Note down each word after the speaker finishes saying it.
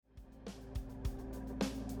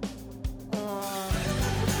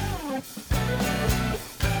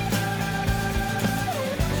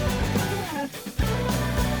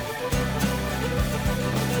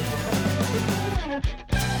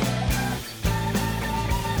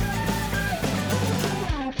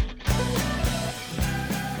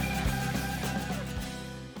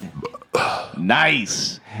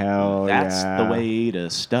Nice. Hell That's yeah. the way to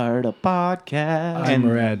start a podcast. I'm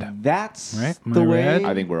red. That's Right? Am the I way. red?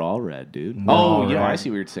 I think we're all red, dude. We're Oh, all yeah, I red. see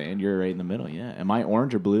what you're saying. You're right in the middle, yeah. Am I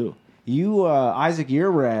orange or blue? You, Isaac,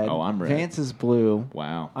 you're red. Oh, I'm red. Vance is blue.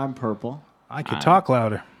 Wow. I'm purple. I could talk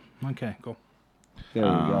louder. Okay, go. There you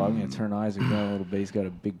go. I'm going to turn Isaac down a little bit. He's got a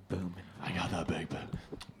big boom. I got that big bit.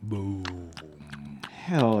 Boom.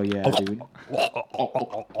 Hell yeah, dude.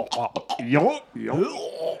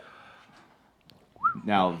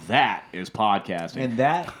 Now that is podcasting. And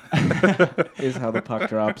that is how the puck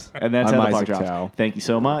drops. And that's I'm how the Isaac puck drops. Tao. Thank you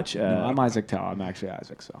so much. No, I'm Isaac Tao. I'm actually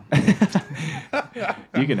Isaac, so.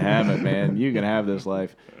 You can have it, man. You can have this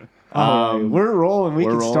life. We're rolling. We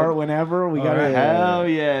we're can rolling. start whenever. We got to. Hell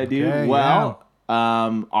yeah, dude. Okay, well,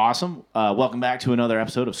 awesome. Welcome back to another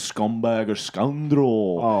episode of Scumbag or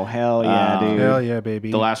Scoundrel. Oh, hell yeah, dude. Hell yeah,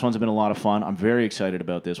 baby. The last one's been a lot of fun. I'm very excited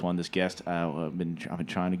about this one. This guest, I've been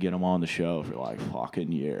trying to get him on the show for like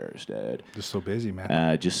fucking years, dude. Just so busy,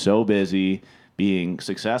 man. Just so busy being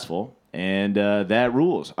successful, and that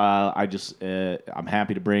rules. I'm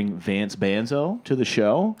happy to bring Vance Banzo to the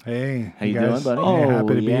show. Hey, How you guys? doing, buddy? Oh, happy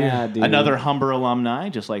to be yeah, here. dude. Another Humber alumni,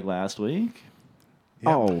 just like last week.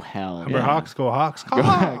 Oh, hell Humber yeah. Hawks, go Hawks. Go,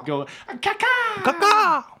 Go,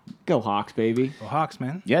 Go Hawks, baby. go Hawks,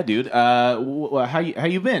 man. yeah, dude. How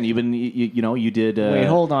you been? You did. Wait,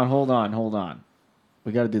 hold on.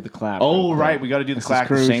 We got to do the clap. Oh, real quick. right. We got to do the This is clap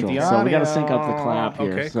to sync the crucial. audio. So we got to sync up the clap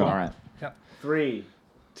here. Okay, so. cool. All right. Yeah. 3,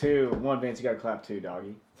 2, 1. Vance, you got to clap too,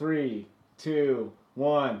 doggy. 3, 2,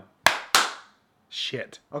 1.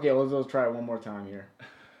 Shit. Okay, let's try it one more time here.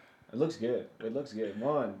 It looks good.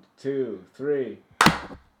 1, 2, 3.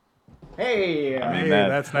 Hey! I mean, Hey, that-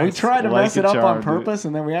 that's we nice. tried to Like mess a it up charm, on dude. purpose,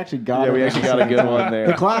 and then we actually got it. Yeah, we actually got a good one there.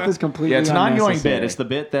 The clap is completely Yeah, it's an ongoing unnecessary. bit. It's the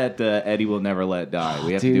bit that Eddie will never let die.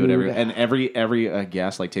 We have to do it every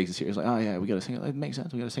guest like takes it serious. Like, oh yeah, we got to sing it. It makes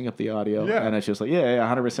sense. We got to sing up the audio. Yeah. And it's just like, yeah,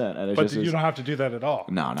 100%. And it's But just you don't have to do that at all.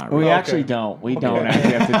 no, not We really. actually don't. We don't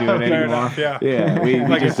actually have to do it Fair anymore. enough, yeah. Yeah, we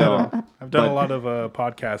Like I just said, don't. I've done But- a lot of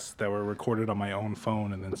podcasts that were recorded on my own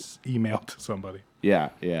phone and then emailed to somebody. Yeah.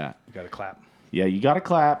 You got to clap. Yeah, you got to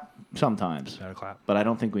clap sometimes. Got to clap. But I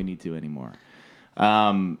don't think we need to anymore.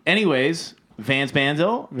 Anyways, Vance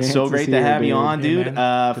Banzo, Vance so is great to here, have you dude. on, Hey, dude.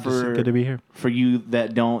 man. Good to be here. For you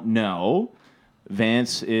that don't know,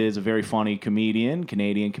 Vance is a very funny comedian,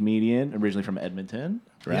 Canadian comedian, originally from Edmonton,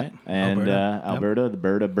 right? Yep. And Alberta.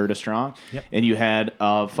 Alberta, Berta Strong. Yep. And you had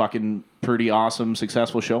a fucking pretty awesome,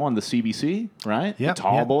 successful show on the CBC, right? Yep, The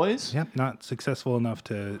Tall yep. Boys. Yep, not successful enough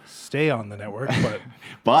to stay on the network, but,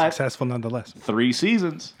 But successful nonetheless. 3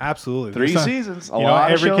 seasons. Absolutely. 3 There's not- seasons. A You know,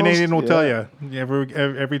 lot of every shows. Canadian will Yeah. tell you.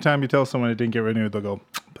 Every time you tell someone it didn't get renewed, they'll go,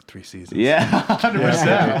 but 3 seasons. Yeah, 100%.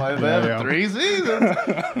 Yeah. 3 seasons.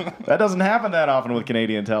 That doesn't happen that often with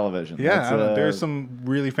Canadian television. Yeah, That's, I don't know. There's some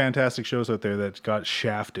really fantastic shows out there that got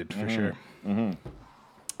shafted for sure.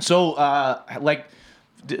 So,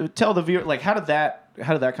 tell the viewer, like, how did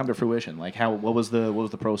that come to fruition? Like, what was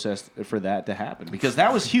the process for that to happen? Because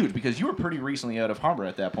that was huge. Because you were pretty recently out of Humber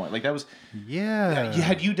at that point. Like, that was. Yeah.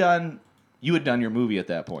 You had done your movie at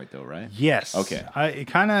that point, though, right? Yes. Okay. It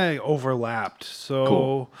kind of overlapped. So,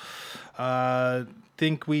 Cool.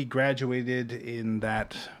 think we graduated in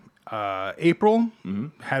that April. Mm-hmm.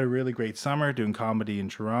 Had a really great summer doing comedy in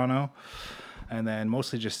Toronto, and then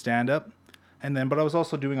mostly just stand up. And then, but I was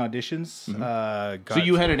also doing auditions. So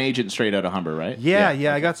you had an agent straight out of Humber, right? Yeah.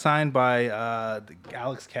 I got signed by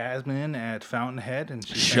Alex Kasman at Fountainhead, and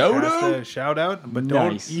she's Shout fantastic. out? Shout out, but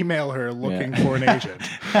Nice. don't email her looking for an agent.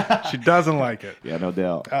 She doesn't like it. Yeah, no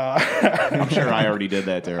doubt. I'm sure I already did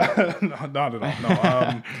that to her. No, not at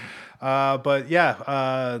all. No. But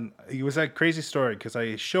yeah, it was a crazy story because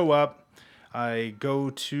I show up. I go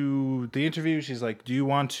to the interview. She's like, do you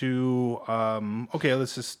want to, okay,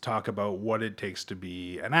 let's just talk about what it takes to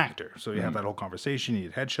be an actor. So you have that whole conversation. You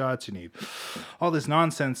need headshots. You need all this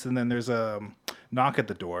nonsense. And then there's a knock at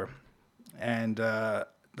the door. And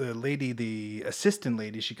the assistant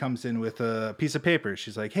lady, she comes in with a piece of paper.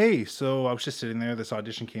 She's like, hey, so I was just sitting there. This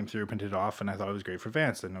audition came through, printed it off, and I thought it was great for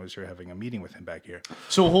Vance. I noticed you're having a meeting with him back here.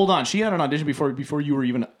 So hold on. She had an audition before you were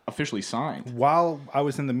even officially signed. While I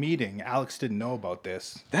was in the meeting, Alex didn't know about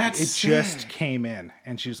this. That's it sick. just came in,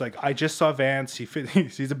 and she was like, "I just saw Vance.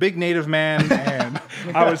 He's a big Native man." And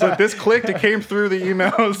I was like, "This clicked. It came through the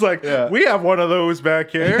email." I was like, "We have one of those back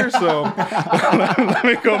here." So let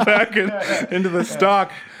me go back into the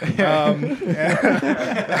stock.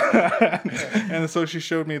 And so she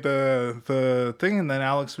showed me the thing, and then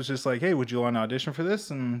Alex was just like, "Hey, would you want to audition for this?"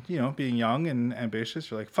 And being young and ambitious,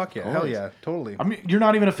 you're like, "Fuck yeah, hell yeah, totally." I mean, you're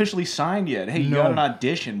not even officially signed yet. Hey, you got an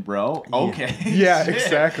audition, bro. Okay. Yeah, Sick.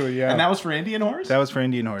 exactly. Yeah, And that was for Indian Horse? that was for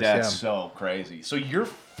Indian Horse. That's so crazy. So your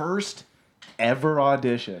first ever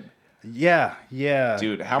audition. Yeah.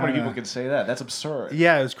 Dude, how many people can say that? That's absurd.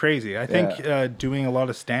 Yeah, it was crazy. I think doing a lot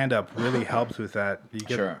of stand up really helps with that. You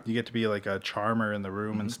get to be like a charmer in the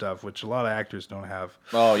room and stuff, which a lot of actors don't have.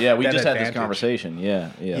 Oh yeah, we that just had this advantage. conversation. Yeah.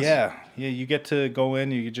 Yes. Yeah. You get to go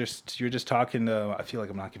in. You're just talking to. I feel like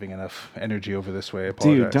I'm not giving enough energy over this way. I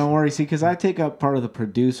apologize. Dude, don't worry. See, because I take up part of the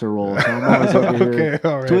producer role, so I'm always over here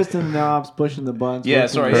all right. twisting the knobs, pushing the buttons. Yeah,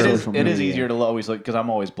 working sorry. the It is social media. easier to always look because I'm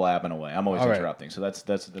always blabbing away. I'm always All right. interrupting. So that's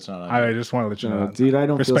not. I just want to let you know. Dude, I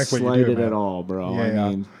don't feel Respect what you do, slighted man. at all, bro. Yeah, I yeah.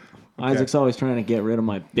 mean, Isaac's always trying to get rid of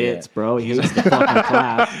my bits, bro. He hates the fucking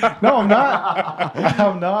clap. No, I'm not.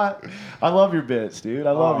 I'm not. I love your bits, dude.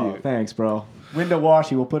 I love you. Thanks, bro. Window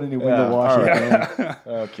washy. We'll put a new window Yeah, washy. all right. Man.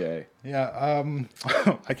 Okay. Yeah,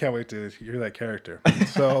 I can't wait to hear that character.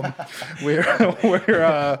 So we're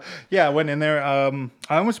I went in there.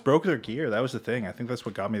 I almost broke their gear. That was the thing. I think that's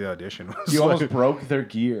what got me the audition. was You almost like- broke their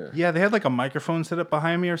gear. Yeah, they had like a microphone set up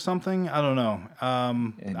behind me or something. I don't know.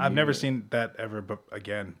 I've never seen that ever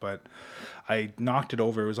again, but I knocked it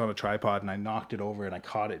over. It was on a tripod, and I knocked it over, and I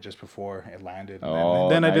caught it just before it landed. And Oh,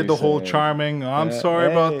 then I did the nice. whole charming, I'm sorry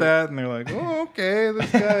Hey. about that. And they're like, oh, okay,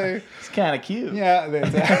 this guy. It's kind of cute. Yeah,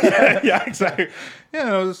 yeah, exactly. Yeah,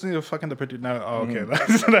 no, this fucking the producer. No, oh, okay,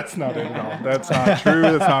 that's not it at all. That's not true.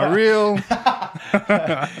 That's not real.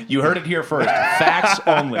 You heard it here first. Facts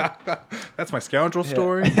only. That's my scoundrel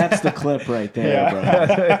story. That's the clip right there, bro.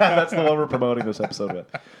 That's the one we're promoting this episode with.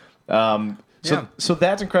 So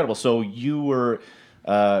that's incredible. So you were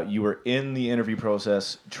in the interview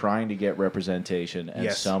process trying to get representation, and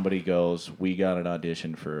Yes. somebody goes, "We got an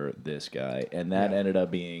audition for this guy," and that ended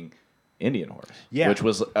up being Indian Horse, which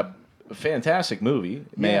was a fantastic movie.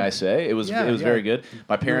 May I say it was very good.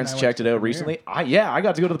 My parents checked it out recently. I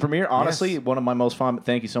got to go to the premiere. Honestly, one of my most fun.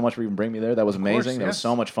 Thank you so much for even bringing me there. That was amazing. That was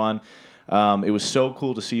so much fun. It was so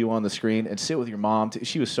cool to see you on the screen and sit with your mom.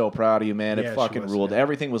 She was so proud of you, man. Yeah, It she fucking was, ruled. yeah.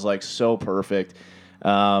 Everything was like so perfect.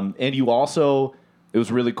 And you also, it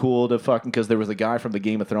was really cool to fucking, because there was a guy from the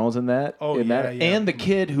Game of Thrones in that. Oh, in yeah, that, yeah. and the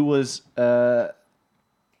kid who was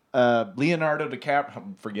Leonardo DiCaprio.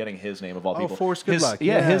 I'm forgetting his name of all people. Forrest his, Goodluck.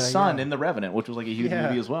 Yeah, his Yeah, son yeah. in The Revenant, which was like a huge Yeah.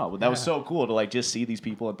 movie as well. But that was so cool to like just see these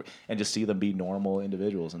people and just see them be normal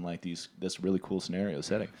individuals in like this really cool scenario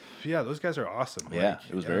setting. Yeah, those guys are awesome. Yeah,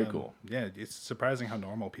 it was very cool. Yeah, it's surprising how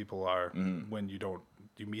normal people are when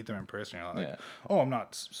you meet them in person. You're like, Yeah. oh, I'm not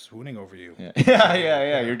swooning over you.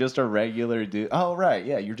 Yeah. You're just a regular dude. Oh, right.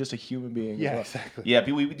 Yeah, you're just a human being. Yeah, as well. exactly. Yeah,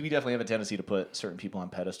 we definitely have a tendency to put certain people on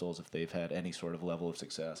pedestals if they've had any sort of level of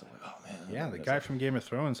success. I'm like, oh, man. Yeah, the that's guy like- from Game of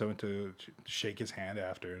Thrones, I went to shake his hand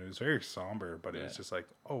after, and it was very somber, but it was just like,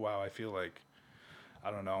 oh, wow, I feel like,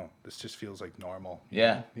 I don't know, this just feels like normal. you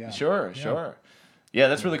Yeah, know? Yeah. sure. Yeah,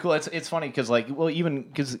 that's really cool. It's funny because even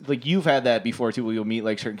because you've had that before too. Where you'll meet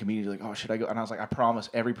like certain comedians, like, oh, should I go? And I was like, I promise,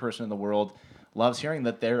 every person in the world loves hearing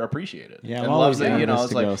that they're appreciated. Yeah, and I'm loves always that, nervous it's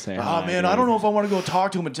to like, go say oh hi, man, dude. I don't know if I want to go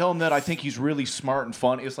talk to him and tell him that I think he's really smart and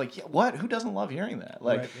fun. It's like, yeah, what? Who doesn't love hearing that?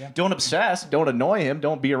 Like, Right, yeah. don't obsess, don't annoy him,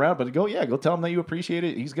 don't be around, but go tell him that you appreciate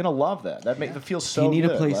it. He's gonna love that. That makes it feel so. You need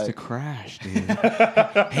good. a place to like, crash, dude.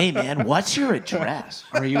 hey man, what's your address?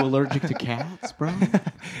 Are you allergic to cats, bro?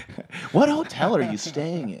 What hotel are you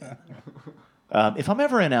staying in? If I'm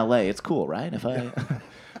ever in LA, it's cool, right? If I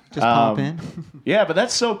Just pop in. Yeah, but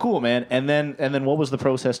that's so cool, man. And then what was the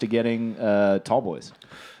process to getting Tall Boys?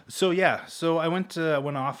 So I went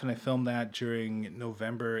off and I filmed that during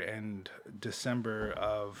November and December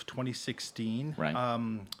of 2016. Right.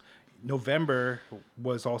 November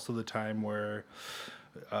was also the time where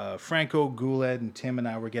Franco, Guled, and Tim and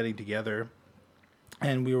I were getting together,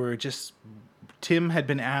 and we were just. Tim had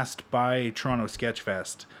been asked by Toronto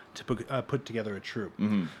Sketchfest to put together a troupe,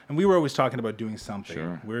 and we were always talking about doing something.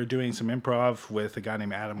 Sure. We were doing some improv with a guy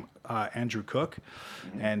named Andrew Cook,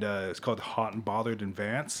 and it's called Hot and Bothered in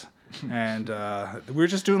Vance, and we were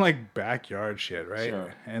just doing like backyard shit, right?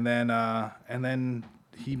 Sure. And then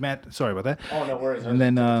he met. Sorry about that. Oh, no worries. And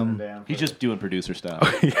then He's just doing producer stuff.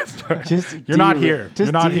 yes, sorry. Just You're not here. Just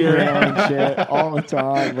You're not here. derailing shit all the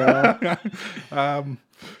time, bro.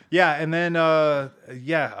 Yeah, and then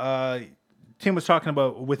Tim was talking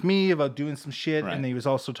with me about doing some shit, Right. and he was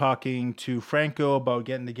also talking to Franco about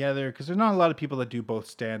getting together because there's not a lot of people that do both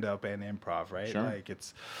stand up and improv, right? Sure. Like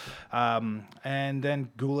it's, and then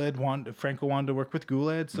Franco wanted to work with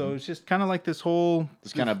Guled, so it's just kind of like this whole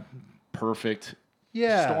It's kind of perfect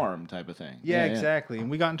Yeah. storm type of thing. Yeah, exactly. And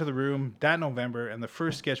we got into the room that November, and the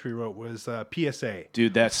first sketch we wrote was PSA.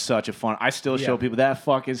 Dude, that's such a fun. I still show Yeah. people that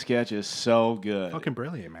fucking sketch is so good. Fucking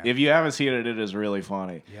brilliant, man. If you haven't seen it, it is really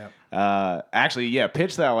funny. Yeah. Actually, yeah,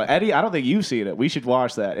 pitch that one, Eddie. I don't think you've seen it. We should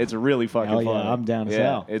watch that. It's really fucking Hell yeah, funny. I'm down as yeah,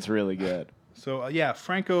 hell. It's really good. So yeah,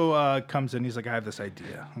 Franco comes in. He's like, I have this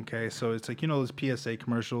idea. Okay, so it's like those PSA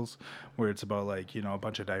commercials where it's about like a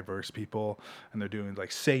bunch of diverse people and they're doing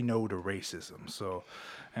like say no to racism. So,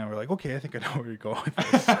 and we're like, okay, I think I know where you're going with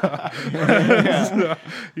this. So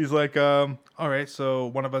he's like, all right, so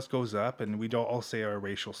one of us goes up and we don't all say our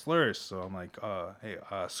racial slurs. So I'm like, hey,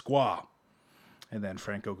 squaw. And then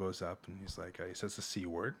Franco goes up and he's like, he says the C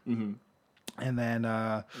word. Mm-hmm. And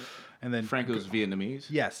then Franco's Vietnamese.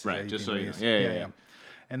 Yes. Right. yeah, Just so you know. Vietnamese. Yeah.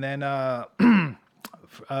 And then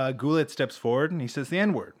Goulet steps forward and he says the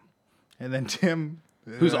N word. And then Tim,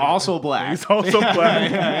 Who's also black. he's also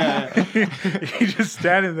black. He's just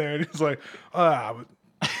standing there and he's like,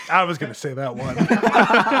 I was going to say that one.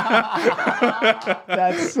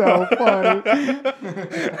 That's so funny.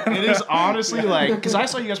 It is honestly like, because I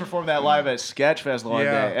saw you guys perform that live at Sketchfest the one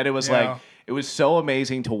Yeah, day, and it was yeah. like, it was so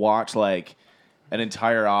amazing to watch like an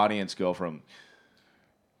entire audience go from,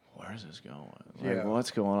 where is this going? Like, Yeah.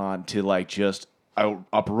 what's going on? To like just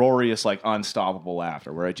uproarious, like unstoppable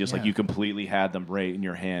laughter, where it just like Yeah. you completely had them right in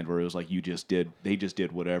your hand, where it was like they just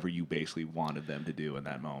did whatever you basically wanted them to do in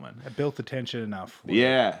that moment. I built the tension enough.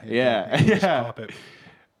 Yeah, Just yeah. pop it.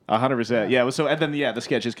 100%. Yeah. So and then the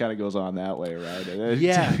sketch just kind of goes on that way, right? And then-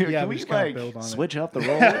 Yeah, yeah, Can we we just kinda like build on it. switch up the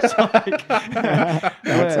roles?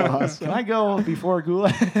 That's awesome. Can I go before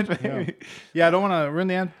Goulet? Yeah, I don't want to ruin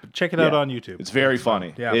the end. Check it out Yeah. on YouTube. It's very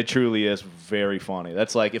funny. Yeah. It truly is very funny.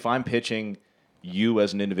 That's like if I'm pitching you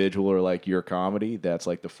as an individual or like your comedy, that's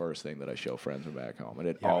like the first thing that I show friends from back home, and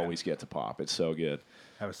it Yeah, always gets to pop. It's so good.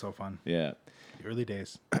 That was so fun. Yeah. The early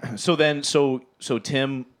days. So then, so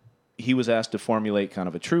Tim, he was asked to formulate kind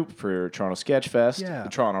of a troupe for Toronto Sketch Fest. Yeah.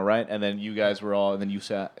 Toronto, right? And then you guys were all, and then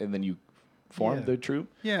you formed Yeah. the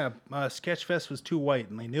troupe. Yeah, Sketchfest was too white,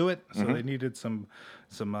 and they knew it, so Mm-hmm. they needed some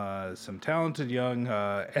talented young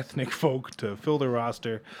ethnic folk to fill their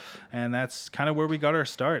roster, and that's kind of where we got our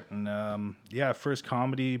start. And first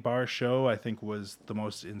comedy bar show I think was the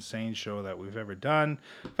most insane show that we've ever done.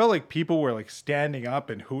 Felt like people were like standing up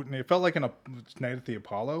and hooting. It felt like a night at the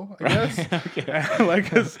Apollo, I guess. Like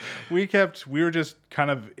 'cause we were just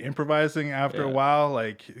kind of improvising after a while.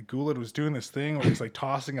 Like Goulet was doing this thing where he's like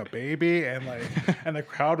tossing a baby, and the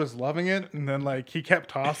crowd was loving it, and then like he kept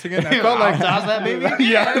tossing it. And I felt like Toss that baby.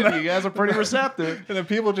 Yeah, you guys are pretty receptive. and then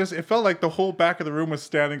people it felt like the whole back of the room was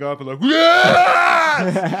standing up and like,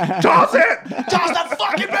 yeah! Toss it! Toss that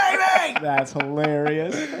fucking baby! That's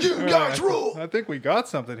hilarious. You guys rule. I think we got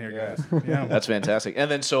something here, guys. Yeah. That's fantastic. And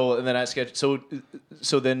then I sketched.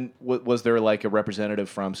 So then was there like a representative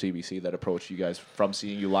from CBC that approached you guys from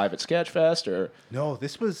seeing you live at Sketchfest, or No,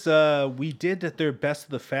 this was we did at their Best of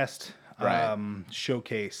the Fest Right.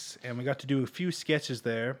 showcase, and we got to do a few sketches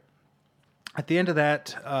there. At the end of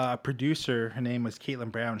that, a producer, her name was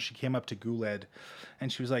Caitlin Brown, she came up to Goulet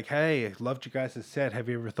and she was like, hey, I loved you guys' set. Have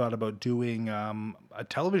you ever thought about doing a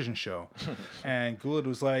television show? And Goulet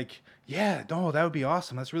was like, yeah, no, that would be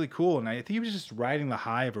awesome. That's really cool. And I think he was just riding the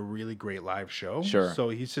high of a really great live show. Sure. So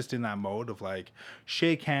he's just in that mode of like,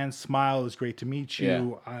 shake hands, smile, it was great to meet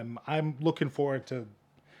you. Yeah. I'm looking forward to,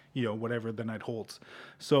 whatever the night holds.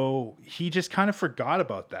 So he just kind of forgot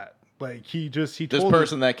about that. Like he this told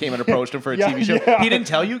person that came and approached him for a Yeah, TV show? yeah. He didn't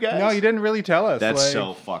tell you guys? No, he didn't really tell us. That's Like,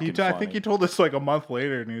 so fucking I think funny. he told us like a month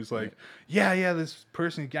later, and he was like, "Yeah, this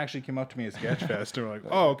person actually came up to me at Sketchfest." And we're like,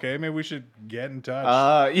 "Oh, okay, maybe we should get in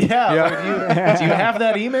touch." Yeah. Do you have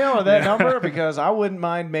that email or that number? Because I wouldn't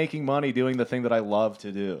mind making money doing the thing that I love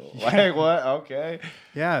to do. Like what? Okay.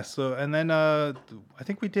 Yeah. So and then I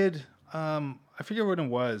think we did. I forget what it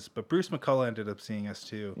was, but Bruce McCullough ended up seeing us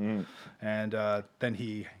too, and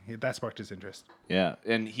then that sparked his interest. Yeah,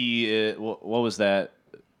 and he what was that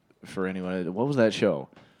for anyone? What was that show?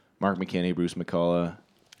 Mark McKinney, Bruce McCullough,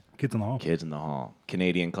 Kids in the Hall. Kids in the Hall,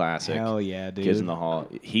 Canadian classic. Hell yeah, dude. Kids in the Hall.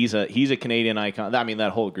 He's a Canadian icon. I mean,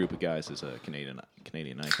 that whole group of guys is a Canadian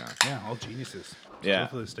icon. Yeah, all geniuses. Yeah.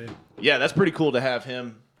 Still to this day. Yeah, that's pretty cool to have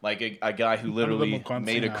him, like a guy who them literally will come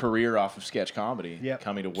made see a now. career off of sketch comedy, Yep.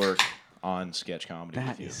 coming to work on sketch comedy. That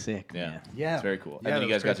with you. is sick, Yeah, man. Yeah. it's very cool. Yeah, And then that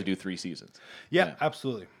you was guys got crazy. to do 3 seasons. Yeah, Yeah.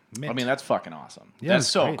 absolutely. I mean, that's fucking awesome. Yeah, That's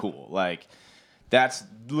it's so great. cool. Like, That's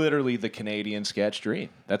literally the Canadian sketch dream.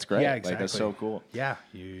 That's great. Yeah, exactly. Like, that's so cool. Yeah,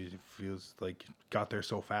 it feels like you got there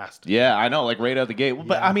so fast. Yeah, I know, like right out the gate.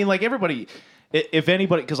 But I mean, like everybody, if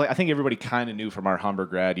anybody, because like, I think everybody kind of knew from our Humber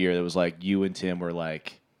grad year that was like you and Tim were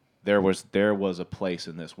like, there was a place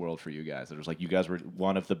in this world for you guys. There was like you guys were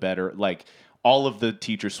one of the better, like all of the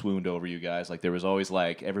teachers swooned over you guys. Like there was always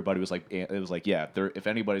like everybody was like, it was like, yeah, if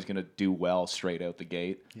anybody's gonna do well straight out the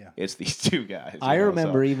gate, it's these two guys. I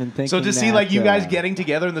remember even thinking. So to see that, like you guys getting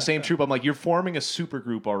together in the same troop, I'm like, you're forming a super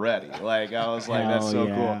group already. Like I was like, that's so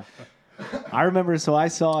cool. I remember. So I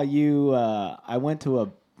saw you. I went to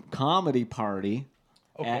a comedy party.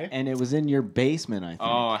 Okay. And it was in your basement, I think.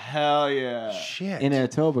 Oh hell yeah! Shit. In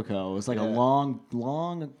Etobicoke. It was like a long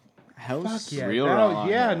house. Fuck yeah. Real no, raw.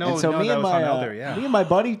 yeah, no, And so no, me that and was my on Elder, yeah. me and my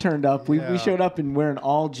buddy turned up. We Yeah. showed up and wearing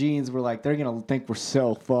all jeans. We're like, they're gonna think we're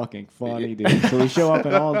so fucking funny, dude. So we show up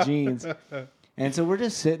in all jeans, and so we're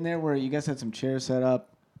just sitting there where you guys had some chairs set up,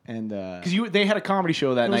 and Because they had a comedy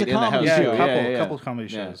show that It was night a in the house comedy Yeah, too. show. a couple comedy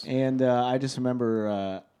shows. and I just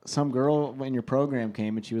remember some girl when your program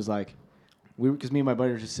came, and she was like, because me and my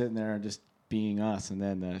buddy were just sitting there and just being us, and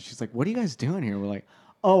then she's like, "What are you guys doing here?" We're like,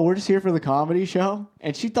 "Oh, we're just here for the comedy show,"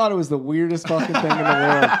 and she thought it was the weirdest fucking thing in the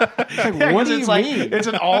world. It's like, Yeah, what do you it's like mean? it's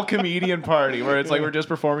an all comedian party where it's like we're just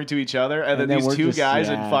performing to each other, and then then these we're two just- guys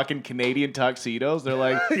in yeah. fucking Canadian tuxedos. They're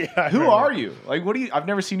like, I "Who remember. are you? Like, what do you? I've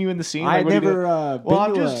never seen you in the scene. Like, I'd what do you never, do?" been Well,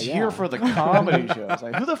 I'm to just a- here yeah. for the comedy show. It's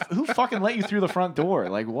like, who fucking let you through the front door?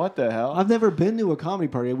 Like, what the hell? I've never been to a comedy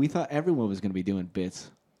party. We thought everyone was going to be doing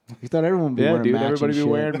bits. We thought everyone would be yeah, wearing dude. matching Everybody be shit.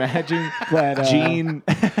 wearing matching But, jean.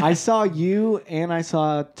 I saw you and I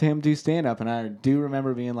saw Tim do stand up, and I do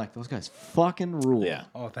remember being like, "Those guys fucking rule." Yeah.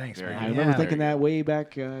 Oh, thanks, Very man. I remember Yeah. thinking that way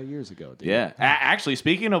back years ago, dude. Yeah. Actually,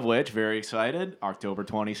 speaking of which, very excited. October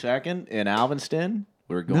 22nd in Alvinston.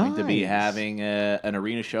 We're going to be Nice. having an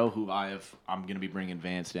arena show. I'm going to be bringing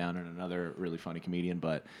Vance down and another really funny comedian,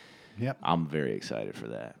 but Yep. I'm very excited for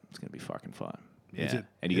that. It's going to be fucking fun. Yeah. Is it,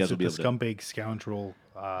 and you guys will be the able to. scumbag scoundrel.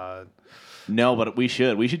 No, but we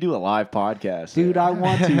should. We should do a live podcast. Dude, I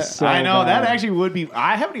want to so I know that bad. actually would be.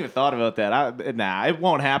 I haven't even thought about that. Nah, it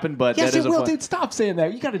won't happen. But Yes, that is it will, a fun. dude. Stop saying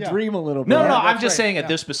that. You got to dream a little bit. No, no, Yeah, I'm that's just right, saying yeah. at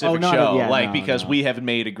this specific no, show, yeah, like no, because no. we have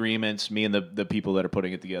made agreements. Me and the people that are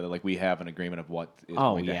putting it together, like we have an agreement of what is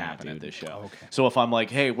going to yeah, happen at dude. this show. Okay. So if I'm like,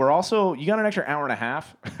 hey, we're also you got an extra hour and a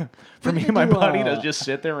half for We me could and my do buddy a- to just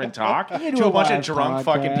sit there and talk We could to do a bunch of live drunk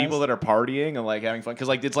fucking podcast. people that are partying and like having fun because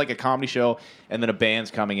like it's like a comedy show and then a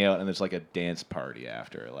band's coming out and there's like a dance party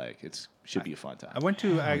after. Like it's should be a fun time. I went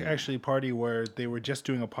to actually a party where they were just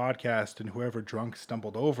doing a podcast, and whoever drunk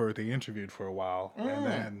stumbled over, they interviewed for a while,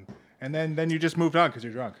 and then you just moved on because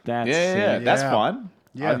you're drunk. That's Yeah, sick. that's Yeah. fun.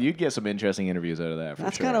 Yeah. You'd get some interesting interviews out of that for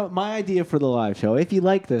That's sure. kind of my idea for the live show. If you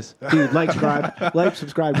like this, dude,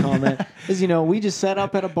 subscribe, comment. As you know, we just set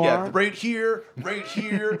up at a bar. yeah, right here, right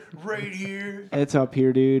here, right here. It's up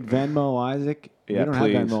here, dude. Venmo, Isaac. Yeah, we don't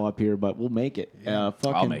please. have Venmo up here, but we'll make it. I'll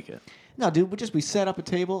Fucking, make it. No, dude, we set up a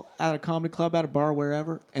table at a comedy club, at a bar,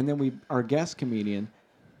 wherever, and then our guest comedian,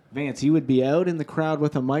 Vance, you would be out in the crowd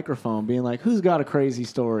with a microphone being like, "Who's got a crazy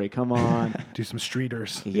story? Come on." Do some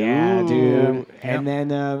streeters. Yeah, Ooh. dude. And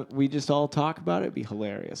then we just all talk about it. It'd be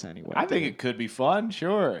hilarious anyway. I think dude. it could be fun,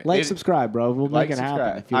 sure. Subscribe, bro. We'll make it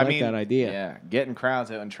happen if you like that idea. Yeah, getting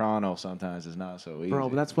crowds out in Toronto sometimes is not so easy. Bro,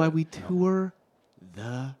 but that's why we tour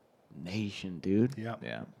the nation, dude. Yeah.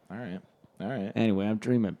 Yeah. All right. All right. Anyway, I'm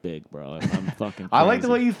dreaming big, bro. I'm fucking I like the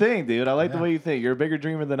crazy. way you think, dude. I like the Yeah. way you think. You're a bigger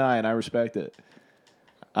dreamer than I, and I respect it.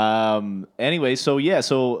 Anyway, so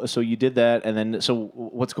you did that, and then so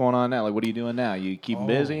what's going on now? Like, what are you doing now? You keeping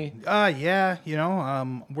busy?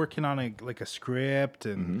 Yeah, working on a script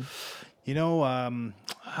and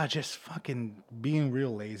just fucking being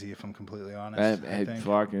real lazy, if I'm completely honest. I think.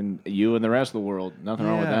 Fucking you and the rest of the world. Nothing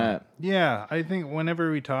wrong with that. Yeah, I think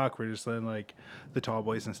whenever we talk, we're just like the tall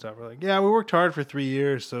boys and stuff. We're like, yeah, we worked hard for 3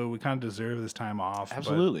 years, so we kind of deserve this time off. but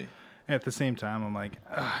Absolutely. at the same time, I'm like,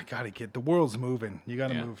 I gotta get the world's moving. You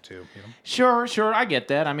gotta Yeah. move too. Sure, I get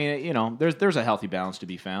that. I mean, there's a healthy balance to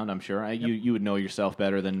be found. I'm sure you would know yourself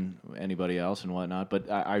better than anybody else and whatnot.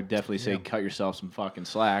 But I definitely say cut yourself some fucking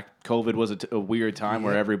slack. COVID was a weird time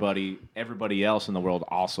where everybody else in the world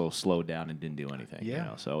also slowed down and didn't do anything.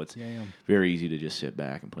 Yeah. So it's Yeah. very easy to just sit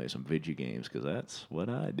back and play some video games because that's what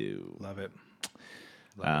I do. Love it.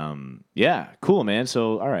 Yeah, cool, man.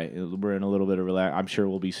 So, all right, we're in a little bit of relax. I'm sure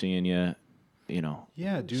we'll be seeing you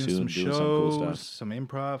Yeah, doing soon some doing shows, some cool stuff. some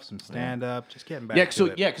improv, some stand up, just getting back Yeah, to so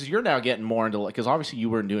it. because you're now getting more into because obviously you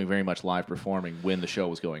weren't doing very much live performing when the show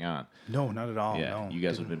was going on. No, not at all. Yeah, no, you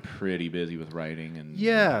guys have been pretty busy with writing and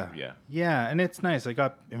Yeah, yeah. and it's nice. I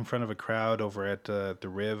got in front of a crowd over at the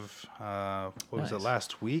Riv. What was it Nice.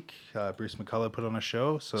 last week? Bruce McCullough put on a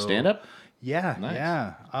show. So Stand up. Yeah, Nice.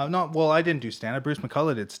 yeah. I didn't do stand up. Bruce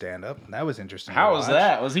McCullough did stand up. That was interesting. How to was watch.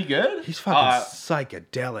 that? Was he good? He's fucking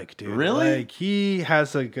psychedelic, dude. Really? Like he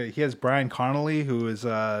has Brian Connolly, who is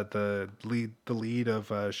the lead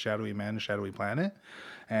of Shadowy Man, Shadowy Planet,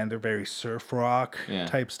 and they're very surf rock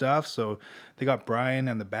type stuff. So they got Brian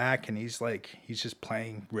in the back, and he's just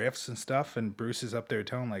playing riffs and stuff, and Bruce is up there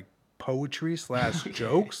telling like poetry /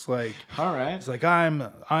 jokes. Like, all right. It's like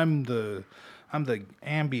I'm the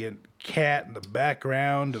ambient cat in the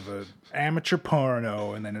background of a amateur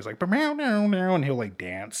porno, and then it's like and he'll like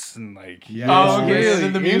dance and like Oh, okay. really And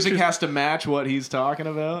then the music interesting. has to match what he's talking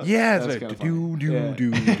about. Yeah, it's That's like kinda do funny. do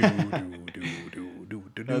Yeah.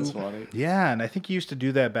 do. That's funny. Yeah, and I think he used to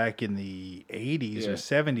do that back in the 80s Yeah. or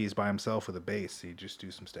 70s by himself with a bass. He'd just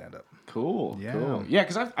do some stand up. Cool. Yeah. Cool. Yeah,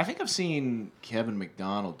 because I think I've seen Kevin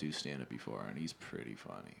McDonald do stand up before, and he's pretty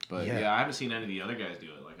funny. But Yeah. I haven't seen any of the other guys do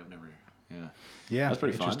it. Like I've never. Yeah. Yeah, That's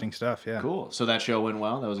pretty fun. interesting stuff. Yeah, Cool. So that show went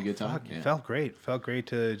well. That was a good time. Fuck, it felt great. Felt great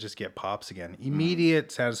to just get pops again.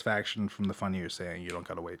 Immediate satisfaction from the fun you're saying. You don't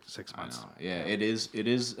gotta wait 6 I months. know. Yeah, it is. It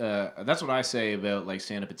is. That's what I say about like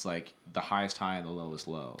stand up. It's like the highest high and the lowest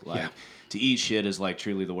low. Like to eat shit is like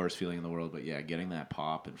truly the worst feeling in the world. But yeah, getting that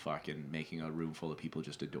pop and fucking making a room full of people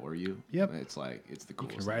just adore you. Yep. It's like it's the You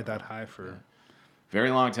coolest. can ride that high for Very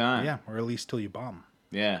long time. yeah, or at least till you bomb.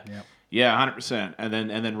 Yeah. Yep. Yeah, 100%. And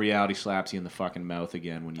then reality slaps you in the fucking mouth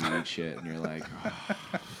again when you eat shit, and you're like, oh,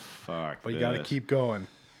 fuck. But you got to keep going.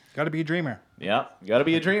 Got to be a dreamer. Yeah, you got to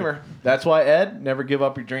be a dreamer. That's why, Ed, never give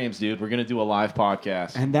up your dreams, dude. We're gonna do a live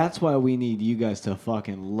podcast. And that's why we need you guys to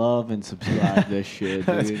fucking love and subscribe this shit,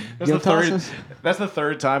 dude. That's the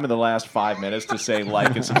third time in the last 5 minutes to say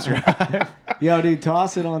like and subscribe. Yo, dude,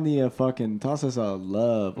 toss it on the toss us a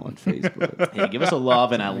love on Facebook. Hey, give us a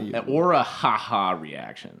love and or a haha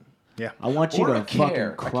reaction. Yeah. I want you Or to a care. fucking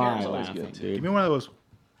A cry care is always laughing, good, too. Give dude. me one of those.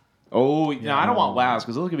 Oh, no, I don't want wows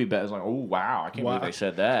because those could be bad. It's like, oh wow, I can't Wow. believe they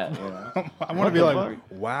said that. Yeah. I want to be the like,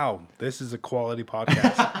 wow, this is a quality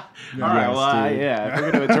podcast. All right, well, dude. yeah, if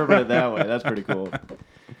we're gonna interpret it that way, that's pretty cool.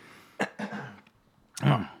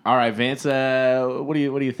 All right, Vance, what do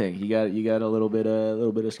you think? You got a little bit of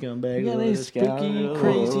scumbag, You got a little any bit of scout, spooky, a little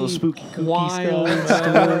crazy, spooky, kooky wild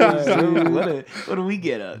stuff? stories, dude? What do we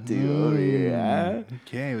get up to over here? Huh?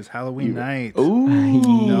 Okay, it was Halloween night. Ooh,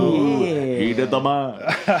 Yeah. he did the man.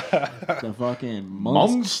 The fucking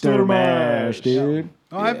Monster monster mash. mash, dude.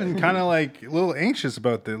 Oh, I've been kind of like a little anxious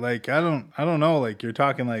about that. Like, I don't know. Like, you're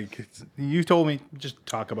talking like you told me just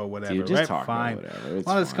talk about whatever, Dude, just right? talk about Fine. whatever. It's A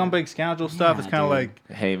lot of fine. scumbag scoundrel stuff is kind of dude.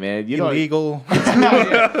 like Hey man, you know, illegal. all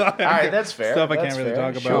right, that's fair. Stuff I That's can't really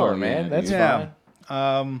fair. talk about. Sure, Yeah, man, that's yeah.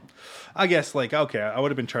 fine. I guess like okay, I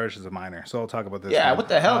would have been charged as a minor, so I'll talk about this. Yeah, one. what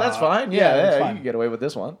the hell? That's fine. yeah, that's you fine. can get away with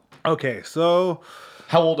this one. Okay, so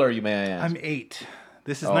How old are you, may I ask? I'm 8.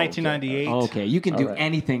 This is Oh, okay. 1998. Okay, you can do right.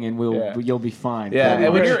 anything and you'll be fine. Yeah,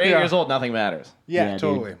 and when you're 8 Yeah. years old, nothing matters. Yeah, Yeah, dude.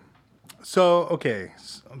 totally. So okay,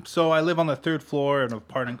 so I live on the 3rd floor of an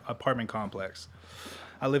apartment complex.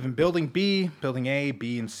 I live in Building B, Building A,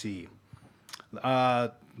 B, and C.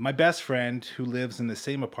 My best friend, who lives in the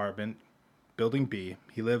same apartment, Building B,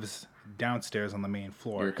 he lives downstairs on the main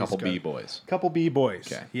floor. You're a couple He's got- B-boys. Couple B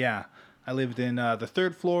boys. Okay. Yeah, I lived in the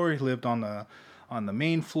 3rd floor. He lived on the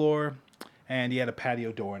main floor, and he had a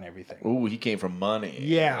patio door and everything. Ooh, he came from money.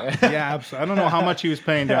 Yeah, yeah. Absolutely. I don't know how much he was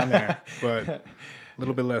paying down there, but a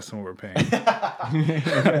little bit less than what we're paying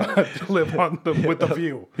to live with the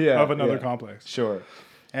view Yeah, of another yeah. complex. Sure.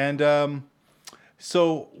 And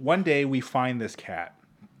so one day we find this cat,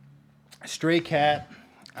 a stray cat.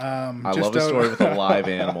 I love a story with a live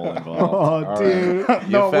animal involved. Oh, All right. dude.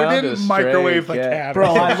 No, we found a didn't stray microwave the cat. cat.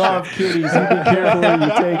 Bro, I love kitties. You be careful where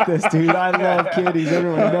you take this, dude. I love kitties.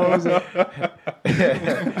 Everyone knows it.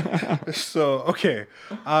 So okay,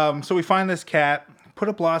 so we find this cat, put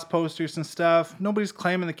up lost posters and stuff. Nobody's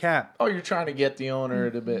claiming the cat. Oh, you're trying to get the owner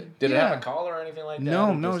to bit. Did it Yeah. have a collar or anything like that? No,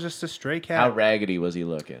 Or no, just a stray How cat. raggedy was he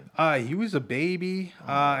looking? He was a baby,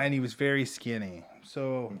 and he was very skinny.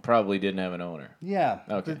 So Probably didn't have an owner. yeah,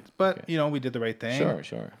 Okay, but okay. you know we did the right thing. Sure,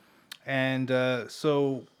 sure. And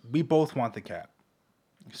so we both want the cat.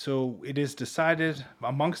 So it is decided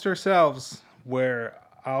amongst ourselves where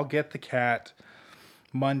I'll get the cat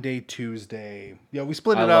Monday, Tuesday. Yeah, we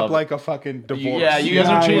split I it up love like a fucking divorce. Yeah, you guys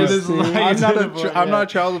are changing this. I'm not a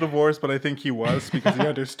child of divorce, but I think he was because he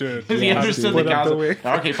understood. Because he understood the Split up concept. week.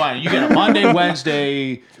 Okay, fine. You get it Monday,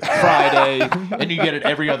 Wednesday, Friday, and you get it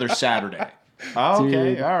every other Saturday.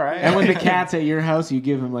 Okay, Dude. all right. And when the cat's at your house, you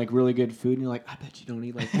give him like really good food, and you're like, I bet you don't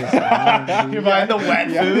eat like this. at home, You're dude." buying the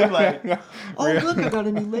wet food, like Oh, look, I got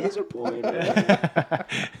a new laser pointer.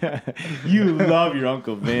 you love your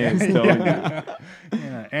Uncle Vance, don't you?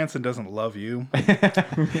 Yeah, Anson doesn't love you.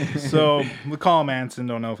 So we call him Anson.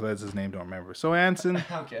 Don't know if that's his name. Don't remember. So Anson.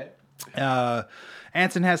 Okay.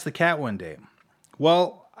 Anson has the cat one day.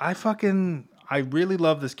 Well, I really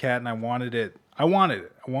love this cat and I wanted it. I wanted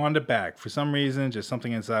it back. For some reason, just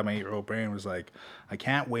something inside my 8-year-old brain was like, I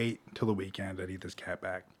can't wait till the weekend to eat this cat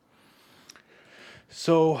back.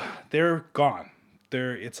 So they're gone.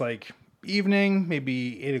 It's like evening,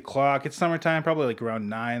 maybe 8 o'clock. It's summertime, probably like around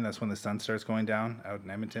 9. That's when the sun starts going down out in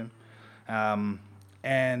Edmonton.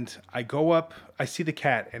 And I go up, I see the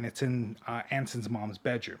cat, and it's in Anson's mom's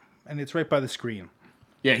bedroom. And it's right by the screen.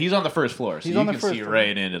 Yeah, he's on the first floor, so He's you on the can first see floor.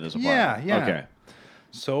 right into this apartment. Yeah. Okay.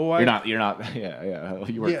 So You're not. Yeah.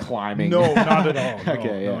 You were climbing. No, not at all. No,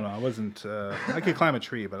 Okay, yeah. no, I wasn't. I could climb a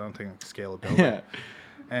tree, but I don't think I could scale a building. Yeah.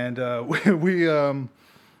 And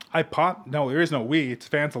I popped. No, there is no we. It's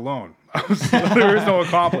Vance alone. There is no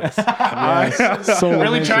accomplice. So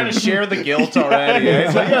Really trying to share the guilt already.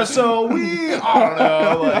 It's like, yeah, so I don't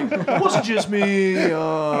know, like, it wasn't just me.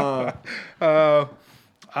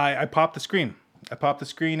 I popped the screen. I popped the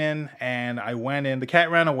screen in, and I went in. The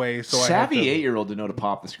cat ran away, so Savvy I had to, 8-year-old to know to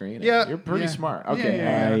pop the screen. Yeah, You're pretty yeah. smart. Okay.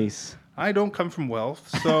 Yeah. Nice. I don't come from wealth,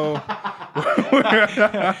 so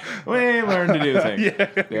We learned to do things.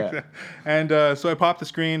 Yeah. and so I popped the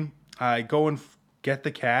screen. I go and get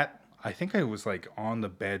the cat. I think I was like on the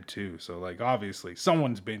bed too, so like obviously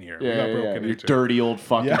someone's been here. We got broken Your into. dirty old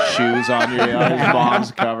fucking shoes on your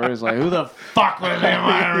mom's covers. Like, who the fuck was in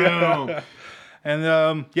my room? And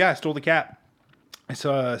I stole the cat. I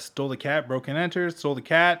stole the cat, broke and entered, stole the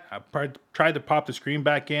cat. I tried to pop the screen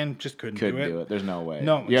back in, just couldn't do it. There's no way.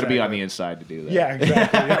 No, you got to be on exactly. the inside to do that. Yeah,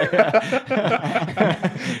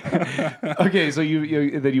 exactly. Okay, so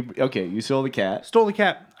you stole the cat. Stole the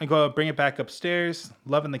cat. I go bring it back upstairs,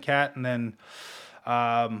 loving the cat, and then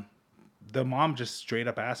the mom just straight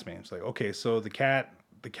up asked me. It's like, okay, so the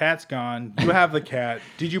cat's gone. You have the cat.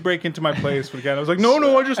 Did you break into my place for the cat? I was like,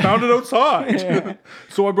 no, I just found it outside.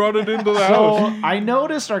 So I brought it into the So house. I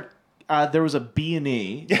noticed there was a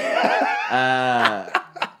B&E,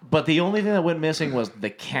 but the only thing that went missing was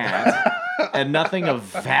the cat and nothing of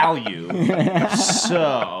value.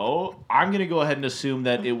 So I'm going to go ahead and assume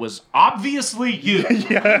that it was obviously you.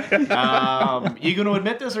 You going to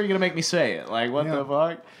admit this or are you going to make me say it? Like, what the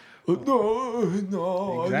fuck?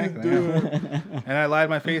 No, Exactly. And I lied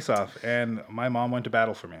my face off, and my mom went to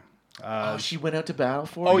battle for me. She went out to battle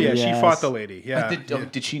for Oh you? yeah, Yes. she fought the lady. Yeah.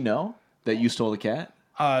 Did she know that you stole the cat?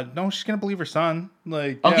 No, she's gonna believe her son.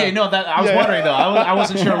 Like. Okay, yeah. no, that I was wondering though. I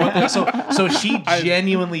wasn't sure what the so she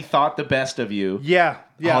genuinely thought the best of you. Yeah.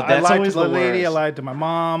 Oh, I that's lied always to the the lady. I worst. lied to my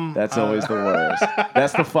mom. That's always the worst.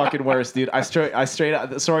 That's the fucking worst, dude. I straight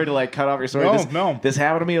up. Sorry to like cut off your story. No. This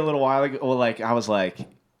happened to me a little while ago. Well, like I was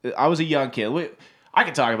a young kid. I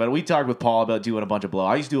can talk about it. We talked with Paul about doing a bunch of blow.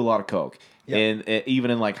 I used to do a lot of coke, and even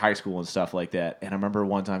in like high school and stuff like that. And I remember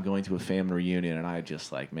one time going to a family reunion, and I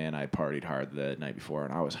just like, man, I partied hard the night before,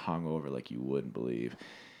 and I was hungover like you wouldn't believe.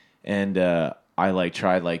 And I like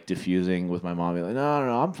tried like diffusing with my mom, being like,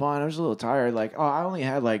 no, I'm fine. I'm just a little tired. Like, oh, I only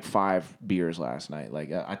had like 5 beers last night.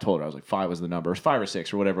 Like I told her, I was like 5 was the number, 5 or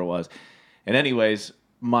 6 or whatever it was. And anyways,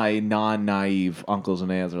 my non-naive uncles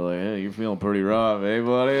and aunts are like, hey, you're feeling pretty rough, hey,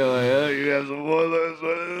 buddy? Like, hey, you have some more last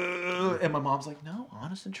night. And my mom's like, no,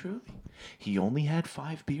 honest and truly, he only had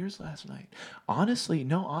 5 beers last night. Honestly,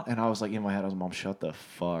 no. And I was like, in my head, I was like, Mom, shut the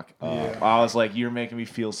fuck up. Yeah. I was like, you're making me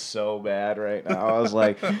feel so bad right now. I was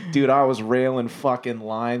like, dude, I was railing fucking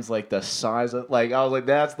lines like the size of, like, I was like,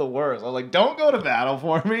 that's the worst. I was like, don't go to battle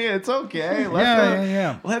for me. It's okay.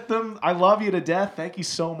 Let them, I love you to death. Thank you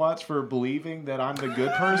so much for believing that I'm the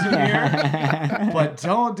good person here. But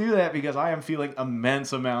don't do that because I am feeling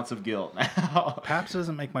immense amounts of guilt now. Paps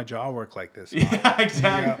doesn't make my jaw work like this. Yeah,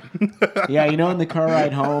 exactly. Yeah, in the car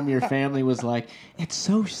ride home, your family was like, it's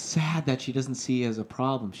so sad that she doesn't see it as a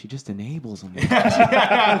problem. She just enables them.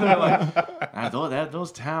 Yeah, they're like, I thought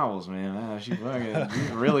those towels, man. She's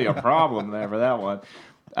really a problem there for that one.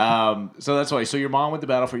 So that's why. So your mom went to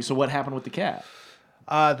battle for you. So what happened with the cat?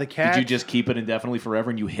 The cat. Did you just keep it indefinitely forever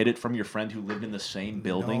and you hid it from your friend who lived in the same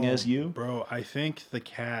building as you? Bro, I think the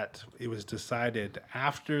cat, it was decided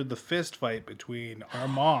after the fist fight between our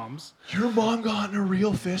moms. Your mom got in a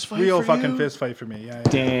real fist fight Real for fucking you? fist fight for me. Yeah,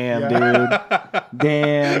 Damn, dude.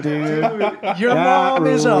 Damn, dude. Your That mom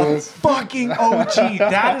is a rules. fucking OG.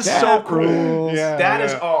 That is so That cool. rules. Yeah, That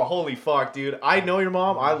is, yeah. oh, holy fuck, dude. I know your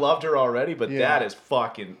mom. I loved her already, but Yeah. that is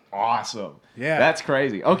fucking awesome. Yeah. That's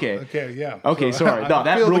crazy. Okay. Okay, yeah. Okay, sorry. No, that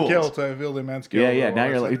I feel rules. the guilt. I feel the immense guilt. Yeah, yeah. Now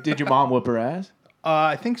you're like, did your mom whoop her ass?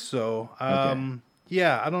 I think so.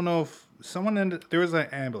 Yeah, I don't know if someone ended. There was an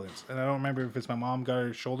ambulance, and I don't remember if it's my mom got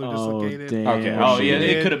her shoulder Oh, dislocated. damn. Okay. Yeah, Oh, she yeah. It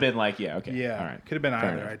did. could have been like, yeah, okay. Yeah, All right. could have been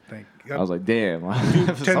Fair either. enough. I think. I was like, damn.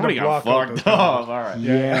 tend Somebody to got block out fucked those off. All right.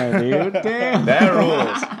 Yeah, dude. Damn. That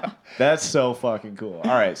rules. That's so fucking cool.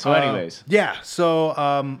 All right. So, anyways. Yeah, so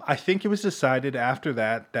I think it was decided after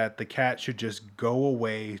that the cat should just go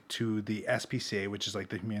away to the SPCA, which is like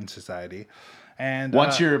the Humane Society. And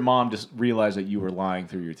Once your mom just realized that you were lying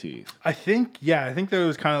through your teeth. I think there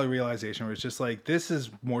was kind of the realization where it's just like, this is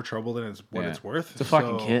more trouble than it's what Yeah. it's worth. It's a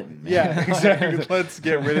fucking kitten, man. Yeah, exactly. Let's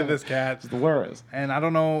get rid of this cat. The worst. And I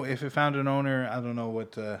don't know if it found an owner. I don't know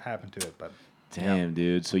what happened to it, but Damn,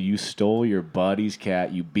 dude. So you stole your buddy's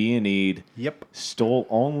cat. You B&E'd. yep. Stole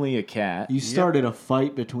only a cat. You started a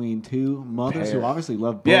fight between two mothers who Pair. obviously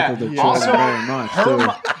love both Yeah. of their Also, children very much. her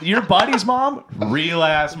too. your buddy's mom, real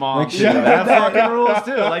ass mom. Like, too. shit. That fucking rules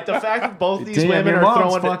too. Like the fact that both these Damn, women your are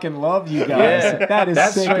moms throwing. fucking love you guys. Yeah, That is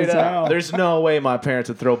that's sick straight as up. hell. There's no way my parents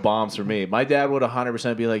would throw bombs for me. My dad would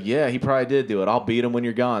 100% be like, "Yeah, he probably did do it. I'll beat him when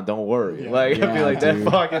you're gone. Don't worry." Like I'd be Yeah, like,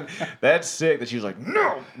 dude. that's sick." That she was like,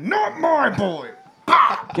 "No, not my boy."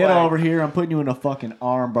 Get over here. I'm putting you in a fucking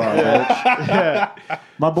armbar, bitch.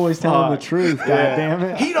 My boy's telling the truth, god damn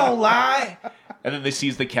it. He don't lie. And then they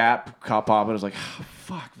sees the cat cop pop and is like, oh,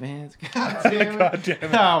 "Fuck, Vance, god damn it, God damn it. oh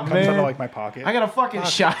Comes out of man, like my pocket. I got a fucking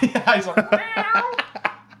shot." He's like, "Meow."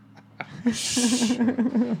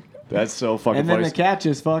 That's so fucking And then funny. the cat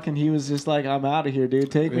just fucking, he was just like, I'm out of here, dude.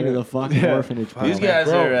 Take me to the fucking orphanage. These bro." guys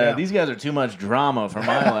Bro, are yeah. these guys are too much drama for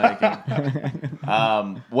my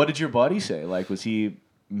liking. What did your buddy say? Like, was he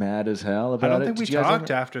mad as hell about I don't it? think we Did you guys talked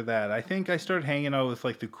ever- after that. I think I started hanging out with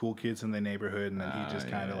like the cool kids in the neighborhood, and then he just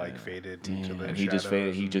kind of like faded into the And he just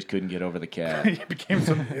faded. He just couldn't get over the cat. he became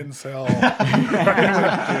some incel.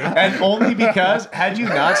 And only because had you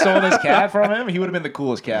not stolen his cat from him, he would have been the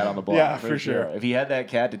coolest cat on the block. Yeah, for sure. If he had that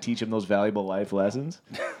cat to teach him those valuable life lessons.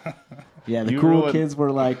 Yeah, the You cool ruined- kids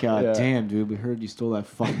were like, damn, dude, we heard you stole that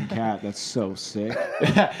fucking cat. That's so sick.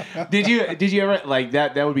 Did you ever like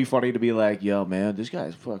that? That would be funny to be like, "Yo, man, this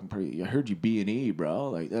guy's fucking pretty. I heard you B&E, bro.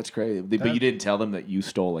 Like that's crazy." But you didn't tell them that you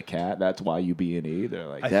stole a cat. That's why you B&E. They're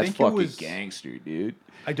like, I "That's think it fucking was- gangster, dude."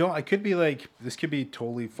 I could be like, this could be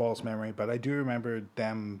totally false memory, but I do remember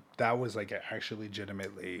them. That was like actually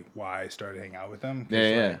legitimately why I started hanging out with them. 'Cause,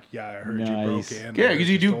 Yeah, like, yeah. I heard you Nice. broke in. Yeah, I heard because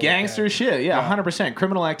you do stole a gangster cat. shit. Yeah, 100%.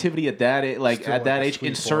 Criminal activity at that like Still at that like a age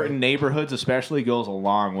in sweet certain boy. neighborhoods, especially, goes a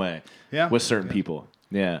long way. Yeah. with certain people.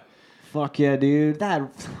 Yeah. Fuck yeah, dude.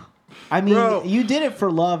 I mean, Bro. you did it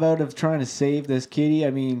for love out of trying to save this kitty.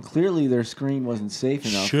 I mean, clearly their screen wasn't safe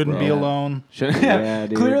enough. Shouldn't bro. be alone. Yeah,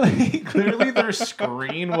 dude. Clearly their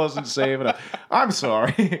screen wasn't safe enough. I'm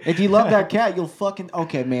sorry. If you love that cat, you'll fucking...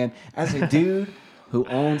 Okay, man. As a dude who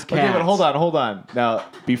owns cats... Okay, but hold on. Now,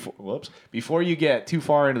 before you get too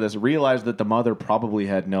far into this, realize that the mother probably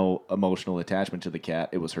had no emotional attachment to the cat.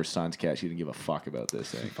 It was her son's cat. She didn't give a fuck about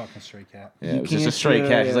this thing. Fucking stray cat. Yeah, You it was just a can't stray say,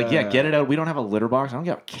 cat. She's like, yeah, get it out. We don't have a litter box. I don't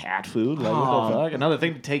got cat food. Like, what the Oh. fuck? Another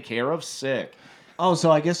thing to take care of? Sick. Oh,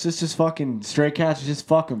 so I guess this is fucking stray cats. Just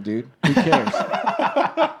fuck them, dude. Who cares?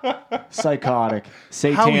 Psychotic. How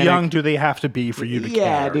Satanic. young do they have to be for you to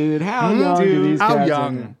Yeah, care? dude. How young do Dude, these how cats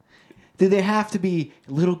young? Do they have to be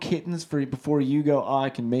little kittens before you go, oh, I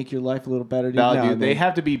can make your life a little better? Dude? No, dude, they man.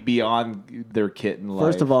 have to be beyond their kitten life.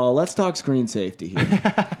 First of all, let's talk screen safety here.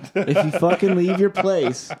 If you fucking leave your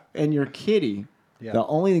place and your kitty, the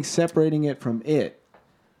only thing separating it from it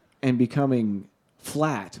and becoming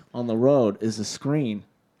flat on the road is a screen.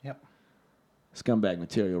 Yep. Scumbag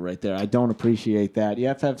material right there. I don't appreciate that. You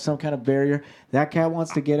have to have some kind of barrier. That cat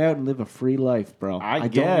wants to get out and live a free life, bro. I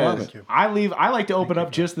don't love guess. it. I like to open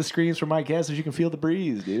up just the screens for my cat so she can feel the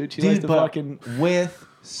breeze, dude. She likes Dude, to but fucking... with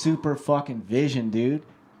super fucking vision, dude.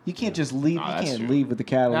 You can't just leave. No, You that's can't true. leave with the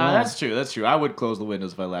cat alone. No, that's true. That's true. I would close the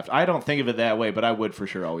windows if I left. I don't think of it that way, but I would for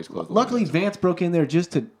sure always close the Luckily, windows. Vance broke in there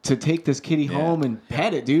just to take this kitty home and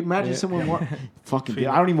pet it, dude. Imagine someone fucking. Dude,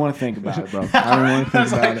 I don't even want to think about it, bro. I don't want to think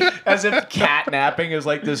about it. As if catnapping is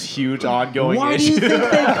like this huge ongoing Why do issue. you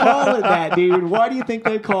think they call it that, dude? Why do you think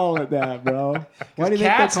they call it that, bro? Why do you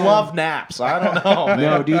think Cats they call love naps. I don't know, man.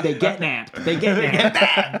 No, dude, they get napped. They get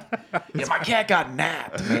napped. Yeah, my cat got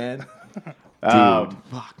napped, man.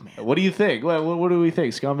 Fuck, man. What do you think? What do we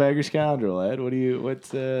think? Scumbag or scoundrel, Ed?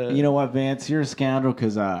 What's You know what, Vance? You're a scoundrel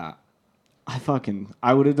because I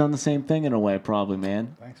would have done the same thing in a way, probably,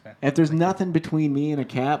 man. Thanks, man. If there's nothing between me and a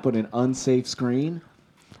cat but an unsafe screen,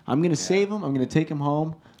 I'm gonna save him. I'm gonna take him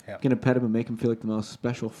home. Yeah. Gonna pet him and make him feel like the most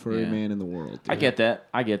special furry man in the world. Dude. I get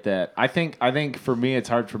that. I think for me, it's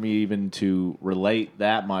hard for me even to relate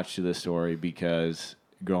that much to this story because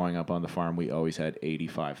growing up on the farm, we always had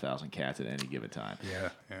 85,000 cats at any given time. Yeah.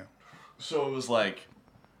 So it was like,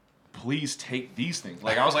 please take these things.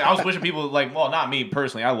 Like I was wishing people like, well, not me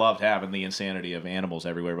personally. I loved having the insanity of animals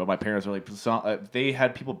everywhere, but my parents were like, they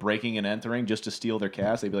had people breaking and entering just to steal their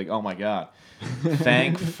cats. They'd be like, oh my god,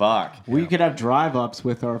 thank fuck. We could have drive-ups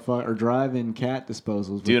with our or drive-in cat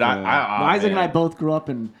disposals. Dude, with, Isaac and man. I both grew up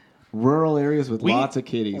in rural areas with lots of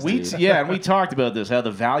kitties. Dude. And we talked about this, how the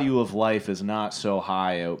value of life is not so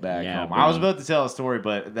high out back home. bro. I was about to tell a story,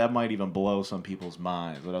 but that might even blow some people's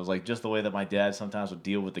minds. But I was like, just the way that my dad sometimes would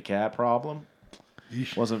deal with the cat problem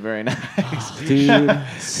wasn't very nice. Dude,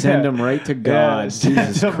 send them right to God.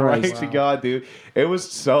 Jesus Send him right Christ. to God, dude. It was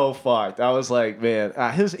so fucked. I was like, man,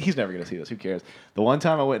 he's never going to see this. Who cares? The one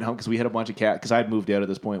time I went home, because we had a bunch of cats, because I had moved out at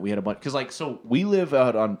this point, we had a bunch, because like, so we live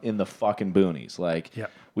out in the fucking boonies. Like,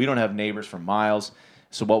 we don't have neighbors for miles.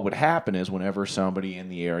 So what would happen is whenever somebody in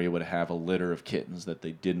the area would have a litter of kittens that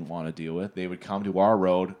they didn't want to deal with, they would come to our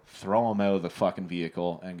road, throw them out of the fucking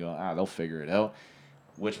vehicle, and go, they'll figure it out.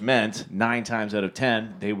 Which meant 9 times out of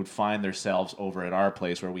 10, they would find themselves over at our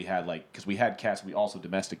place where we had because we had cats we also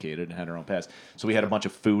domesticated and had our own pets. So we had a bunch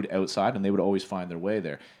of food outside, and they would always find their way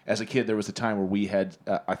there. As a kid, there was a time where we had,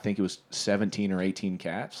 I think it was 17 or 18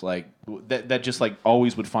 cats, that just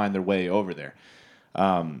always would find their way over there.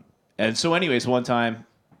 And so anyways, one time,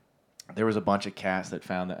 there was a bunch of cats that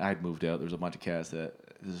found that I'd moved out. There was a bunch of cats that,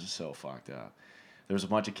 this is so fucked up. There was a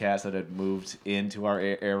bunch of cats that had moved into our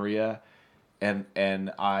area. And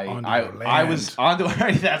I was onto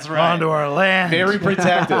that's right. Onto our land. Very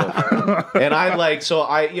protective. And I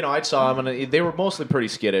saw them, and they were mostly pretty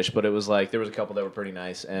skittish, but it was there was a couple that were pretty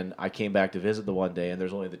nice. And I came back to visit the one day, and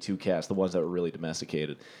there's only the 2 cats, the ones that were really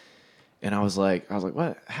domesticated. And I was like,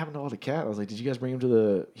 what happened to all the cat? I was like, did you guys bring him to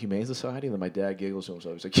the Humane Society? And then my dad giggles to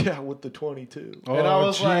himself. He's like, yeah, with the 22. Oh, and I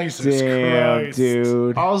was Jesus Damn, Christ.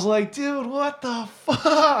 dude. I was like, dude, what the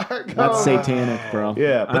fuck? That's satanic, bro.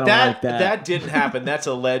 Yeah, I but don't like that. that didn't happen. That's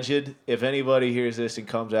alleged. If anybody hears this and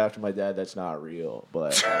comes after my dad, that's not real.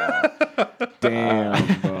 But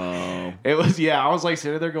Damn, bro. it was. I was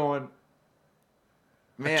sitting there going,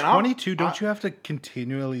 man, 22? Don't you have to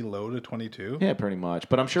continually load a 22? Yeah, pretty much.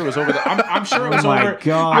 But I'm sure it was over. I'm sure it was my over.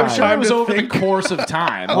 God. I'm sure it was To over think. the course of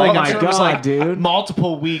time. Oh I'm my sure it was God, dude.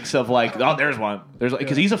 multiple weeks of there's one. There's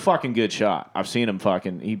because he's a fucking good shot. I've seen him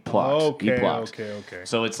fucking. He plucks. He Okay, plucks. okay.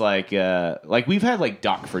 So it's we've had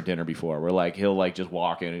duck for dinner before, where he'll just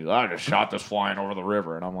walk in and I just shot this flying over the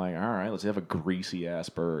river, and I'm like, all right, let's have a greasy ass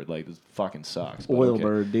bird. This fucking sucks. But Oil okay.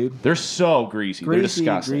 bird, dude. They're so greasy. They're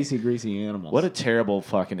disgusting. Greasy animals. What a terrible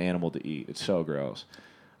fucking animal to eat. It's so gross.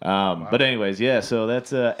 But anyways, so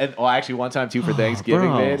that's actually one time too for Thanksgiving,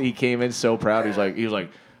 bro. man, he came in so proud. He was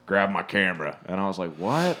like, grab my camera, and I was like,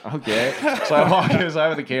 what? Okay. So I walk inside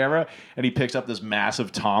with the camera, and he picks up this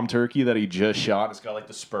massive tom turkey that he just shot. It's got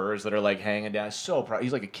the spurs that are hanging down. He's so proud.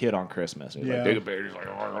 He's like a kid on Christmas. He's like, take a picture. He's like,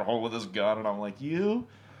 I'm gonna hold with this gun, and I'm like, you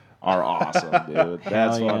are awesome, dude.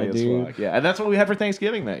 That's Hell yeah, funny as dude. fuck. Yeah, and that's what we had for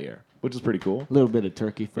Thanksgiving that year, which is pretty cool. A little bit of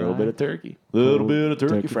turkey fry. A little bit of turkey. Little bit of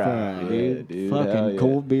turkey fry. dude. Yeah, dude. Hell Fucking yeah.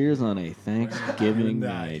 cold beers on a Thanksgiving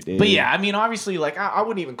night, dude. But yeah, I mean, obviously, I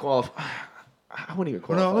wouldn't even qualify. I wouldn't even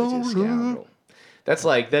qualify as a scoundrel.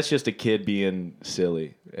 That's just a kid being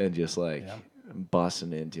silly and just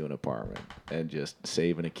busting into an apartment and just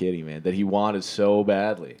saving a kitty, man, that he wanted so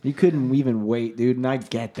badly. You couldn't even wait, dude, and I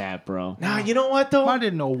get that, bro. Nah, you know what though? I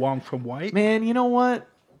didn't know Wong from White. Man, you know what?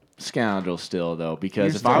 Scoundrel still though,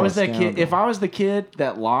 because You're if I still was a that kid, scoundrel. if I was the kid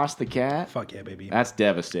that lost the cat, Fuck yeah, baby. that's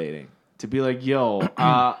devastating. To be like, yo,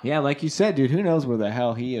 Yeah, like you said, dude, who knows where the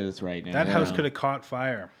hell he is right now. That house Yeah. could have caught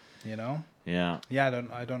fire, you know? Yeah. Yeah,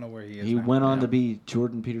 I don't know where he is. He now. went on to be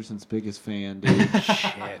Jordan Peterson's biggest fan, dude.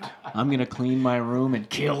 Shit. I'm gonna clean my room and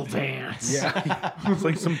kill Vance. Yeah, it's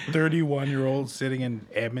like some 31-year-old sitting in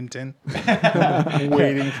Edmonton,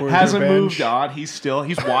 waiting for his Hasn't revenge. moved on.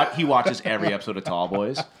 He watches every episode of Tall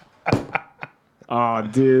Boys. Oh,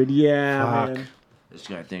 dude, yeah, Fuck. man. This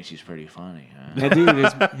guy thinks he's pretty funny, huh? Yeah,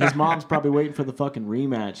 dude, his mom's probably waiting for the fucking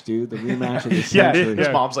rematch, dude. The rematch of the Yeah, century. his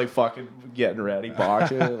mom's like fucking getting ready,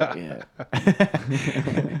 boxing. Like, yeah,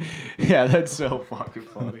 yeah, that's so fucking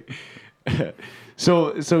funny.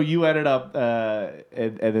 So you ended up,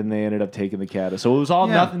 and then they ended up taking the cat. So it was all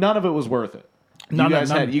none of it was worth it. You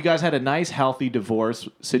guys had a nice, healthy divorce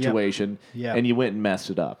situation, Yep. and you went and messed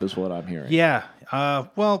it up. Is what I'm hearing. Yeah.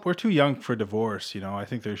 Well, we're too young for divorce. I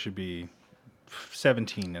think there should be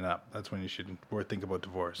 17 and up. That's when you should think about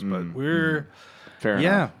divorce. But we're Fair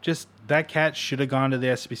enough. just that cat should have gone to the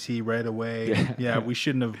SBC right away. Yeah, we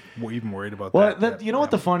shouldn't have even worried about Well, that. you know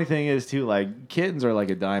what the funny thing is too, like kittens are like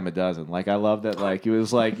a dime a dozen. Like I love that. Like it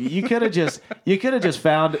was like you could have just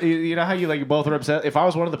found. You know how you like both are upset. If I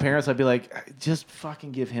was one of the parents, I'd be like, just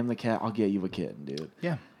fucking give him the cat. I'll get you a kitten, dude.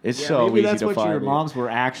 Yeah. It's Yeah, so maybe easy that's to what find. your moms were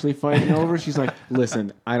actually fighting over. She's like,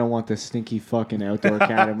 listen, I don't want this stinky fucking outdoor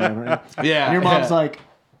cat in my room. Yeah. And your mom's like,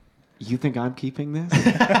 you think I'm keeping this?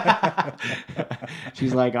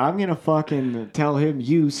 She's like, I'm going to fucking tell him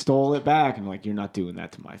you stole it back. And I'm like, you're not doing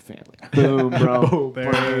that to my family. Boom, bro. There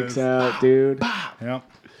it Breaks is. out, dude. Yeah.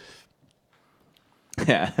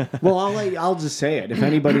 Yeah. Well, I'll just say it. If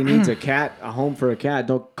anybody needs a home for a cat,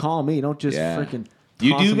 don't call me. Don't just Yeah. freaking.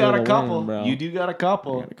 You toss do them got to a the couple. wind, bro. You do got a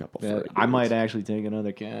couple. I got a couple Yeah, furry I might dudes. actually take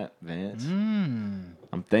another cat, Vance.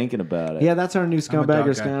 I'm thinking about it. Yeah, that's our new a dog Scumbagger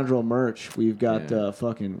guy. Scoundrel merch. We've got Yeah.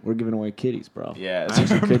 we're giving away kitties, bro. Yeah, I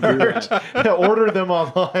actually could do that. Order them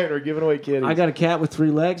online or giving away kitties. I got a cat with 3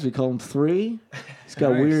 legs. We call him 3. He's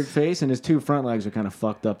got a Nice. weird face, and his 2 front legs are kind of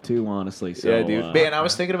fucked up too, honestly. So, Yeah, dude. Man, I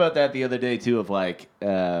was thinking about that the other day too. Of like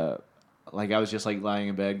I was just like lying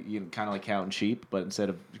in bed, kind of like counting sheep, but instead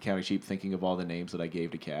of counting sheep, thinking of all the names that I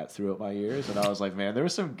gave to cats throughout my years, and I was like, man, there were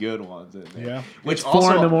some good ones in there. Yeah. Which it's also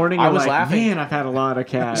 4 in the morning. I You're was like, laughing. Man, I've had a lot of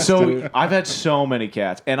cats. So dude. I've had so many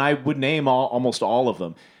cats, and I would name almost all of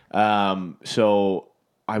them. So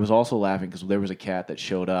I was also laughing because there was a cat that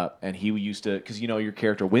showed up, and he used to, because your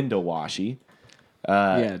character Window Washy.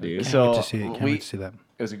 Yeah, dude. So Can't wait to see it. Can't wait to see that.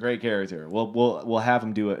 It was a great character. We'll have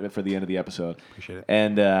him do it for the end of the episode. Appreciate it.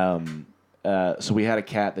 And so we had a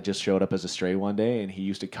cat that just showed up as a stray one day, and he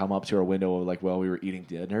used to come up to our window like while we were eating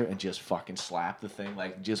dinner and just fucking slap the thing,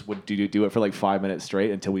 like just would do it for like 5 minutes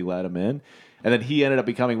straight until we let him in. And then he ended up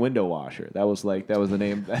becoming Window Washer. That was the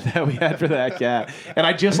name that we had for that cat. And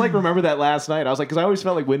I just like remember that last night. I was like, because I always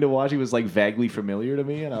felt like Window Washy was like vaguely familiar to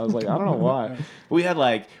me, and I was like, I don't know why. But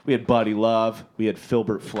we had Buddy Love, we had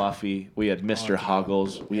Filbert Fluffy, we had Mr.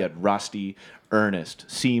 Huggles, we had Rusty, Ernest,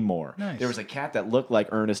 Seymour. Nice. There was a cat that looked like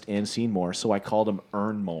Ernest and Seymour, so I called him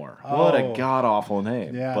Earnmore. What a Oh. god awful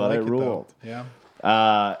name, Yeah, but I like it ruled. Though.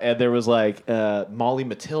 Yeah. And there was like Molly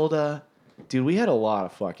Matilda. Dude, we had a lot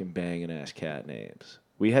of fucking banging ass cat names.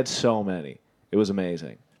 We had so many. It was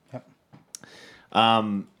amazing. Yep.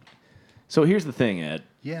 So here's the thing, Ed.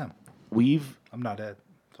 Yeah. I'm not Ed.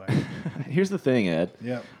 Sorry. Here's the thing, Ed.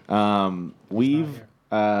 Yeah.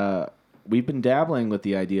 We've been dabbling with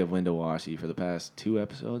the idea of Window Washy for the past 2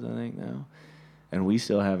 episodes, I think now, and we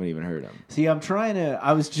still haven't even heard him. See,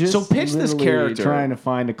 I was just So pitch this literally character. trying to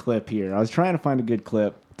find a clip here. I was trying to find a good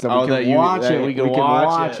clip so we that can watch that it. We can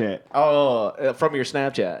watch it. Oh, from your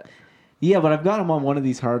Snapchat. Yeah, but I've got them on one of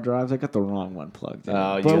these hard drives. I got the wrong one plugged in.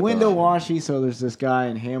 Oh, you got but the Window wrong one. Washy, so there's this guy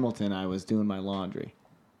in Hamilton. I was doing my laundry.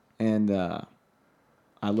 And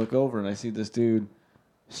I look over and I see this dude,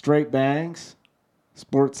 straight bangs,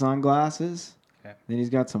 sports sunglasses. Okay. Then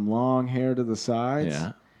he's got some long hair to the sides.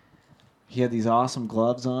 Yeah. He had these awesome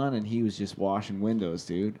gloves on, and he was just washing windows,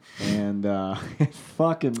 dude. And it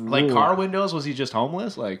fucking Like ruled. car windows? Was he just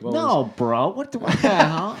homeless? Like what No, bro. What the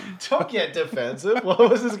hell? Don't get defensive. What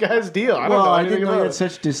was this guy's deal? I don't Well, know I anything didn't know you about had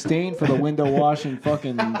it. such disdain for the window washing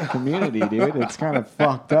fucking community, dude. It's kind of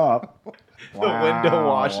fucked up. The window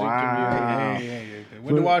washing Hey, hey, hey.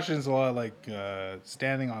 Window washing is a lot like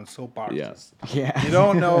standing on soapboxes. Yeah. Yeah. You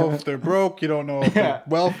don't know if they're broke. You don't know if they're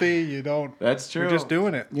wealthy. You don't. That's true. You're just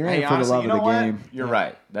doing it. You're in Hey, it for honestly, the love you of know the what? game. You're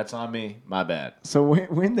right. That's on me. My bad. So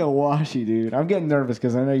window washy, dude. I'm getting nervous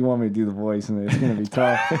because I know you want me to do the voice, and it's gonna be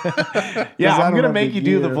tough. Yeah, I I'm don't gonna have make the you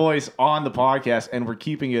do the gear. voice on the podcast, and we're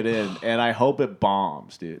keeping it in. And I hope it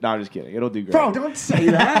bombs, dude. No, I'm just kidding. It'll do great. Bro, don't say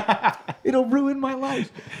that. It'll ruin my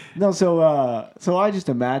life. No, so I just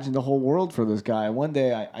imagined the whole world for this guy. One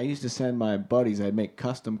day I used to send my buddies, I'd make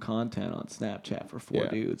custom content on Snapchat for 4 Yeah.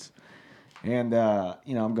 dudes. And,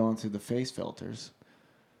 I'm going through the face filters.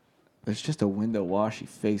 There's just a window washy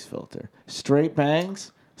face filter. Straight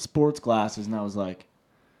bangs, sports glasses. And I was like,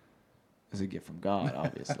 this is a gift from God,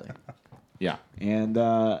 obviously. Yeah. And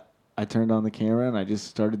I turned on the camera and I just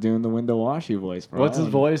started doing the window washy voice. Bro. What's his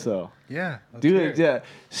voice though? Yeah. Do it. Yeah.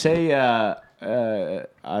 Say,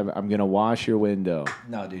 I'm gonna wash your window.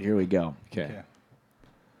 No, dude, here we go. Okay. Okay.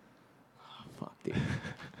 Fuck, dude.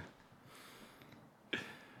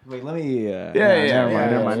 Wait, let me.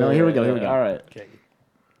 Never mind. No, here we go. All right. Okay.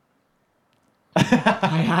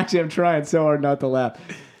 I actually am trying so hard not to laugh.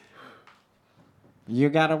 You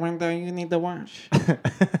got a window you need to wash.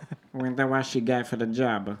 Window wash you got for the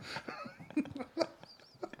job.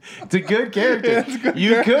 It's a good character.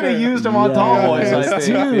 You could have used him on Tall Boys, I think.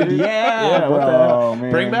 Dude, yeah, what the bro, hell?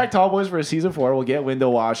 man. Bring back Tall Boys for season 4. We'll get Window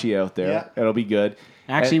Washy out there. Yeah. It'll be good.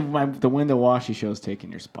 Actually, the window washy show's taking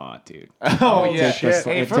your spot, dude. Oh, yeah. shit.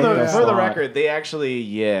 Hey, for the record, they actually,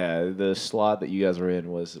 the slot that you guys were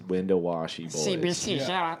in was Window Washy Boys.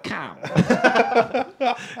 CBC.com.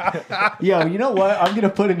 Yo, you know what? I'm gonna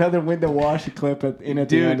put another window washy clip at the end of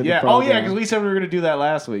the Yeah. program. Oh, yeah, because we said we were going to do that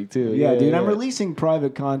last week, too. Yeah, dude, I'm releasing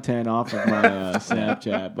private content off of my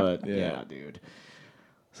Snapchat, but yeah, dude.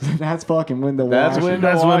 That's fucking window That's washy. window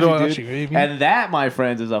That's washy, window dude. washy, baby. And that, my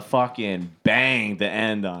friends, is a fucking bang to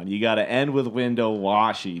end on. You got to end with window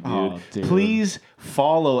washy, dude. Oh, dude. Please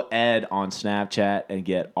follow Ed on Snapchat and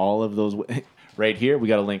get all of those. Right here. We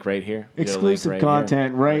got a link right here. We got a link Exclusive right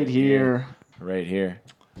content right here. Right here.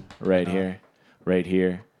 Right here. Right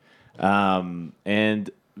here. And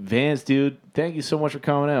Vance, dude, thank you so much for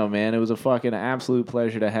coming out, man. It was a fucking absolute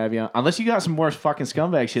pleasure to have you on. Unless you got some more fucking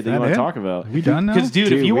scumbag shit that you That want to it? talk about. We done now? Because, dude,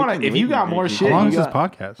 Dude, if you we want can- to, if we you can got make more it. shit, How long you is this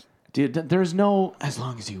got- podcast? dude, there's no. As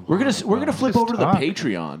long as you We're gonna want, flip Just over to talk. the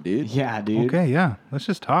Patreon, dude. Yeah, dude. Okay, yeah. Let's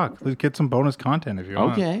just talk. Let's get some bonus content if you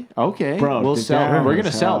want. Okay. Bro, we'll the sell. damn We're gonna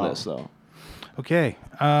as sell hell. this though. Okay.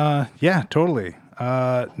 Yeah, totally.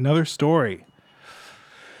 Another story.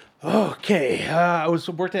 Okay. I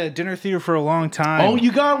worked at a dinner theater for a long time. Oh,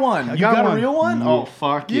 you got one. You got got one. a real one? Oh,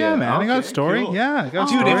 fuck yeah. Yeah, man. I got a Okay, story. cool. Yeah, I got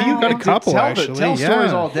a Dude, story. if you got a couple, actually. tell yeah.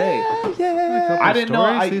 stories all day. Yeah, I didn't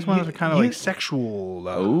know. These ones are kind of you- like sexual.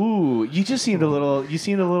 Ooh, you just seemed a little. You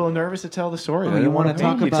seemed a little nervous to tell the story. Oh, I you didn't wanna wanna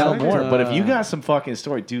talk make you tell about, more? But if you uh, got some fucking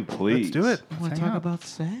story, dude, please. Let's do it. Want Let's to hang talk out. about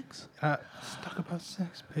sex? Let's talk about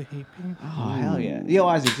sex, baby. Oh, hell yeah. Yo,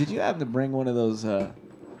 Isaac, did you happen to bring one of those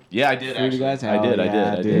Yeah, I did. fruity Actually. guys? I did. Hell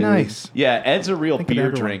yeah, I did. dude. Nice. Yeah, Ed's a real Think of beer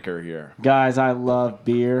everyone. drinker here. Guys, I love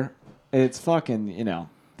beer. It's fucking,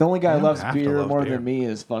 the only guy who don't loves have to beer love more beer. than me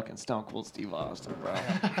is fucking Stone Cold Steve Austin, bro.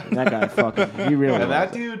 That guy fucking, he really And that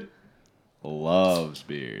loves it. dude loves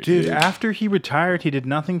beer, Dude, after he retired, he did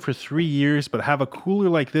nothing for 3 years but have a cooler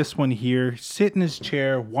like this one here, sit in his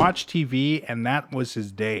chair, watch TV, and that was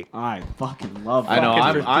his day. I fucking love I know.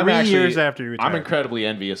 Fucking for I'm 3 actually, years after he I'm retired. incredibly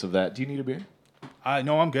envious of that. Do you need a beer?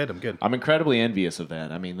 No, I'm good. I'm good. I'm incredibly envious of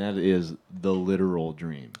that. I mean, that is the literal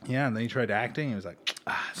dream. Yeah, and then he tried acting. He was like,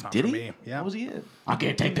 it's not Did for he? me. Yeah. What was he in? I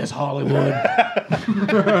can't take this Hollywood.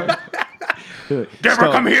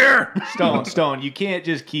 Deborah, come here! Stone, you can't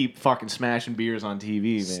just keep fucking smashing beers on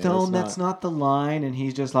TV, man. Stone, that's not the line, and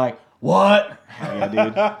he's just like, what? Hell yeah,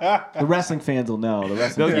 dude. The wrestling fans will know. The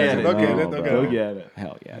wrestling They'll fans get it. will They'll get know, it, they'll bro. get Go get it.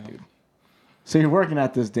 Hell yeah, dude. So you're working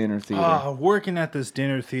at this dinner theater. Working at this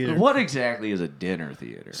dinner theater. What exactly is a dinner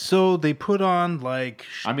theater? So they put on like,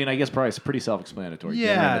 I mean, I guess probably it's pretty self-explanatory.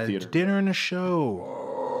 yeah, Dinner in the theater. dinner and a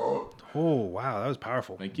show. Oh wow, that was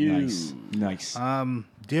powerful. Thank you. Nice.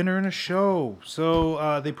 Dinner and a show.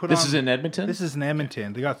 So they put This on. is in Edmonton? This is in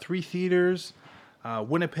Edmonton. They got 3 theaters: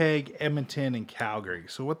 Winnipeg, Edmonton, and Calgary.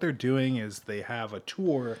 So what they're doing is they have a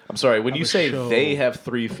tour. I'm sorry, when of you a say show. they have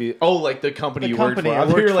 3 theaters. Oh, like the company The you work company for. I I thought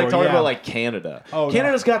you were worked like for, talking yeah. about like Canada. Oh, no.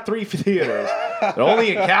 Canada's got 3 theaters. They're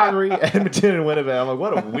only in Calgary, Edmonton, and Winnipeg. I'm like,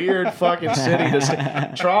 what a weird fucking city to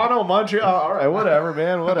say. Toronto, Montreal. All right, whatever,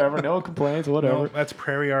 man. Whatever. No complaints, whatever. No, that's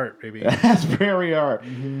prairie art, baby. That's prairie art.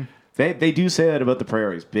 They do say that about the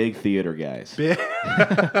prairies. Big theater guys.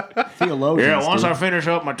 Theologians. Yeah, once dude. I finish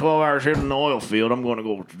up my 12-hour shift in the oil field, I'm going to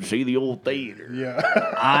go see the old theater. Yeah.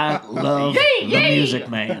 I love the music,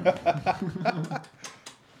 man.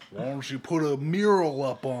 Why don't you put a mural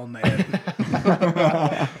up on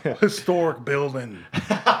that historic building?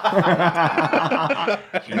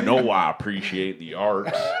 You know I appreciate the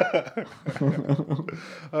arts.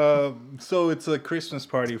 So it's a Christmas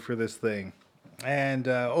party for this thing. And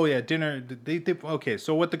dinner. They okay.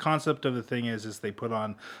 So what the concept of the thing is they put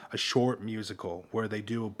on a short musical where they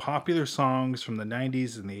do popular songs from the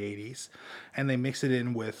 '90s and the '80s, and they mix it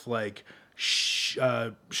in with like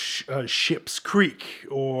Ship's Creek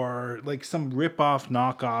or like some rip-off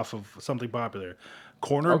knockoff of something popular.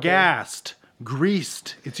 Corner Gassed,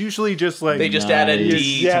 Greased. It's usually just like They just add a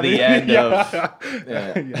D to the end of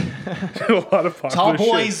a lot of Tall popular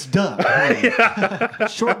Boys Duck.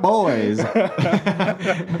 Short boys.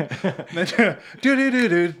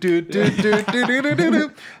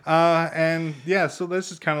 And yeah, so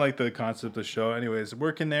this is kind of like the concept of the show. Anyways,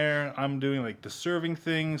 working there, I'm doing like the serving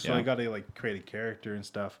thing, so I got to like create a character and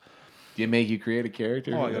stuff. Do you make you create a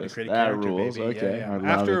character? Oh, I got to create a That character, rules. baby. Okay. Yeah, I love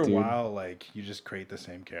After it, a dude. while, like you just create the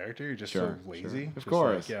same character. You're just so lazy. Of Just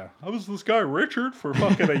course. Like, yeah, I was this guy Richard for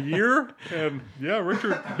fucking a year, and yeah,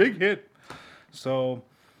 Richard, big hit. So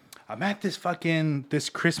I'm at this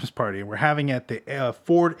Christmas party, and we're having it at the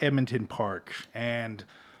Ford Edmonton Park, and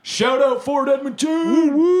Shout out Ford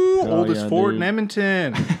Edmonton. woo, oldest yeah, Ford dude. in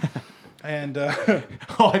Edmonton. And Oh,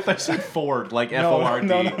 I thought you said Ford, like F-O-R-D.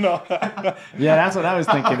 no. Yeah, that's what I was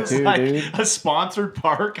thinking It's too, like dude. a sponsored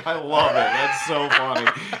park. I love it. That's so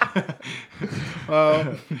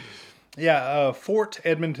funny. Fort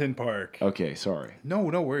Edmonton Park. Okay, sorry. No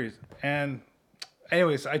worries. And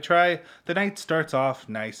anyways, the night starts off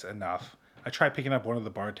nice enough. I try picking up one of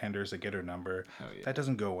the bartenders to get her number. yeah. That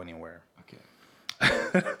doesn't go anywhere. Okay.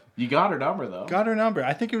 You got her number though. Got her number.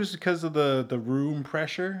 I think it was because of the room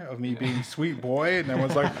pressure of me being sweet boy, and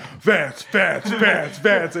everyone's like, Vance,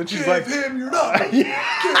 and she's like, him your number.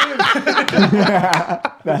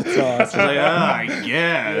 That's awesome. She's like, I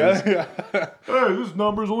guess. Hey, this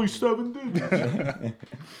number's only 7 digits.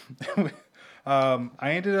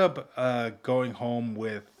 I ended up going home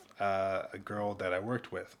with a girl that I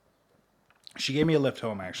worked with. She gave me a lift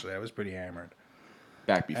home. Actually, I was pretty hammered.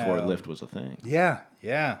 Back before Lyft was a thing. Yeah,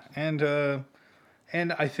 and I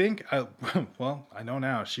think, well, I know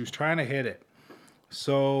now she was trying to hit it,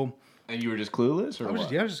 so And you were just clueless, or I was what?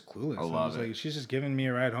 just clueless. I I love was it. like, she's just giving me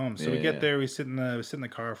a ride home. So we Yeah, get yeah. there, we sit in the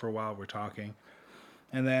car for a while, we're talking,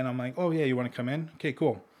 and then I'm like, oh yeah, you want to come in? Okay,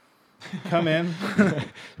 cool. Come in. You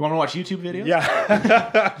want to watch YouTube videos?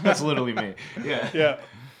 Yeah, That's literally me. Yeah. yeah.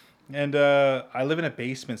 And I live in a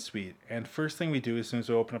basement suite, and first thing we do as soon as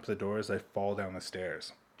we open up the doors, I fall down the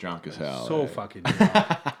stairs. Drunk as hell. So eh? fucking drunk.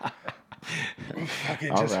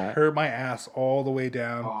 Fucking All just right. hurt my ass all the way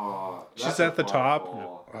down. Oh, She's at the top.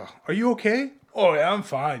 Are you okay? Oh yeah, I'm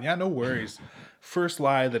fine. Yeah, no worries. First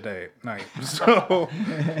lie of the night. So,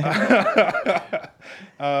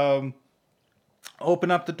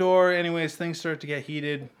 open up the door. Anyways, things start to get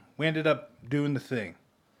heated. We ended up doing the thing,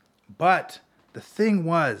 but the thing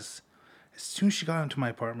was, as soon as she got into my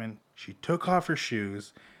apartment, she took off her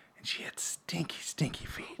shoes. And she had stinky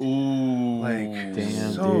feet. Ooh. Like,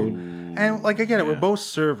 Damn, so, dude. and like I get it, we're both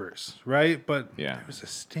servers, right? But Yeah. there was a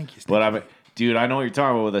stinky. But I mean, dude, I know what you're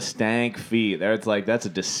talking about with the stank feet. That's a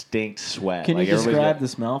distinct sweat. Can like, you everybody's describe got- the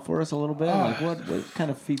smell for us a little bit? Like what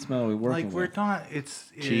kind of feet smell are we working like we're with? not.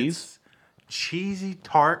 It's Cheese? cheesy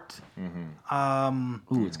tart.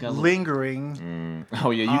 Ooh, it's got a little, Lingering.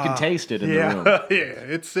 Oh yeah, you can taste it in the room. Yeah,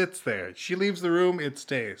 yeah, it sits there. She leaves the room, it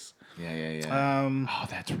stays. Yeah. Oh,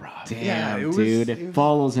 that's rough. damn, yeah, it was- dude. it It was-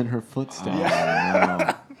 follows in her footsteps.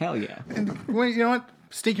 Wow. Hell yeah. And well, you know what?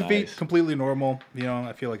 Stinky Nice. feet, completely normal. You know,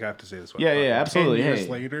 I feel like I have to say this one. Yeah, yeah, absolutely. 10 years Hey.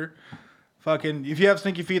 later, fucking, if you have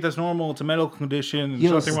stinky feet, that's normal. It's a medical condition. And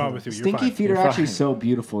Yo, there's nothing wrong with you. You're Stinky fine. feet You're are actually fine. so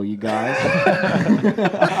beautiful, you guys.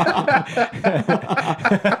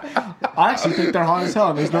 I actually think they're hot as hell,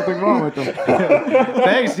 and there's nothing wrong with them.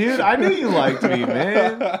 Thanks, dude. I knew you liked me,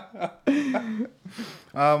 man.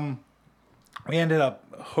 We ended up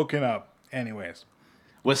hooking up, anyways.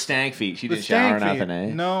 With stank feet, she The didn't shower or stank feet.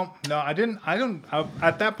 nothing, eh? No, I didn't.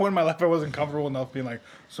 At that point in my life, I wasn't comfortable enough being like,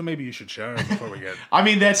 so maybe you should shower before we get. I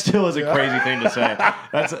mean, that still is a crazy thing to say.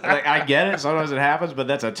 That's like, I get it. Sometimes it happens, but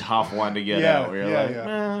that's a tough one to get out. Where you're like,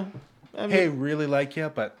 yeah. I mean, Hey, really like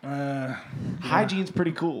you, but hygiene's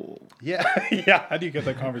pretty cool. yeah, yeah. How do you get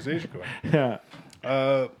that conversation going?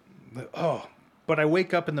 Yeah. But I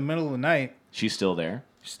wake up in the middle of the night. She's still there.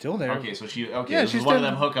 She's still there. Okay, so she. Okay, Yeah, this is she's one of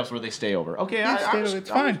still- them hookups where they stay over. Okay, Yeah, it's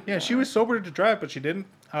fine. Yeah, she was sober to drive, but she didn't.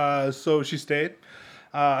 So she stayed.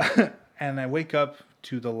 And I wake up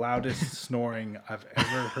to the loudest snoring I've ever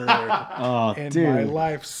heard in my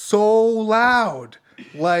life. So loud.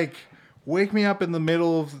 Like, wake me up in the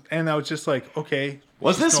middle of... And I was just like, okay.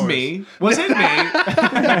 Was she this snores. me? Was it me?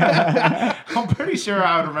 I'm pretty sure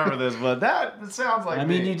I would remember this, but that sounds like I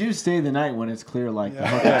mean, me. you do stay the night when it's clear, like the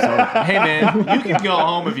hookup's over. Hey man, you can go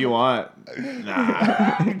home if you want.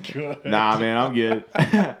 Nah, nah, man, I'm good.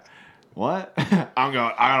 What? I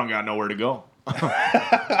don't got nowhere to go.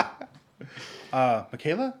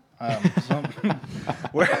 Michaela?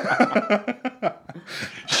 Where...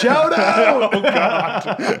 Shout out! Oh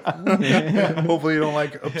God! Hopefully you don't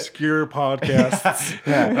like obscure podcasts.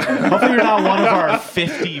 Hopefully you're not one of our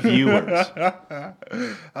 50 viewers.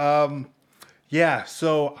 Yeah,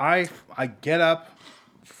 so I get up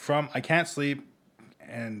from I can't sleep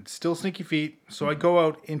and still sneaky feet. So I go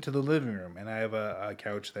out into the living room and I have a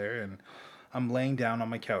couch there and I'm laying down on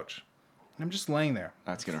my couch. And I'm just laying there.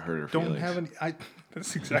 That's gonna hurt her Don't feelings. have any.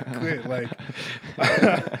 That's exactly it. Like,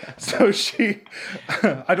 so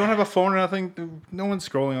I don't have a phone or nothing. No one's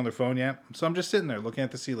scrolling on their phone yet. So I'm just sitting there looking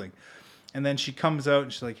at the ceiling. And then she comes out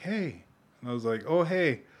and she's like, hey. And I was like, oh,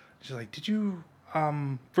 hey. She's like, did you,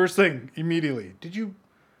 first thing, immediately, did you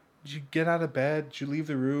get out of bed? Did you leave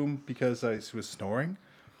the room because I was snoring?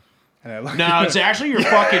 And I looked No, it's actually your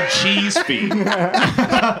fucking cheese feet.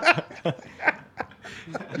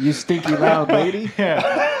 You stinky loud lady.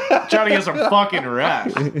 Yeah. Trying to get some fucking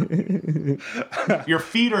rest. Your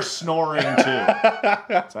feet are snoring too.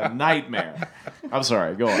 It's a nightmare. I'm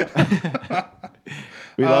sorry. Go on.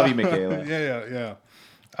 We love you, Michaela.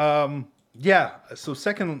 Yeah. So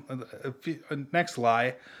next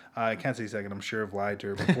lie. I can't say second. I'm sure I've lied to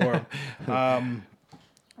her before.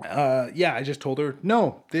 I just told her,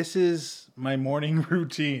 no, this is my morning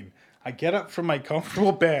routine. I get up from my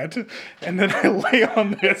comfortable bed and then I lay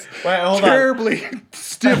on this terribly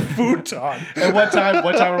stiff futon. And what time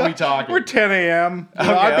are we talking? We're 10 a.m.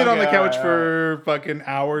 I've been on the couch for fucking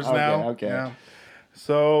hours now. Okay. Yeah.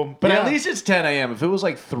 So, But at least it's 10 a.m. If it was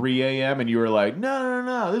like 3 a.m. and you were like,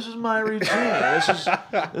 no, this is my routine. This is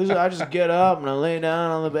I just get up and I lay down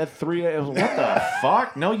on the bed 3 a.m. What the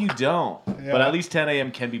fuck? No, you don't. Yeah. But at least 10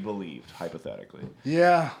 a.m. can be believed, hypothetically.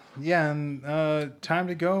 Yeah, and time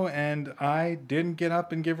to go, and I didn't get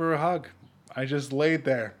up and give her a hug. I just laid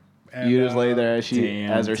there. And, You just lay there as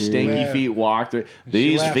her stinky Yeah. feet walk through.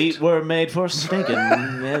 These left. feet were made for stinking,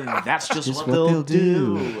 and that's just what they'll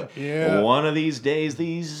do. Yeah. One of these days,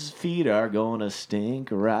 these feet are gonna stink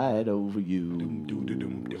right over you.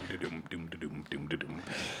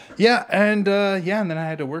 Yeah, and then I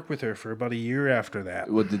had to work with her for about a year after that.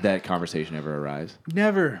 What, did that conversation ever arise?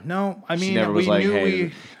 Never, no. I mean, She never was we like, knew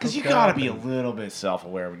hey, because you hooked gotta up be a and- little bit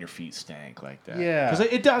self-aware when your feet stank like that. Yeah. because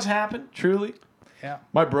it does happen. Truly, Yeah.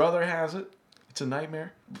 my brother has it. It's a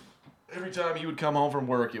nightmare. Every time he would come home from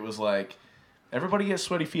work, it was like everybody gets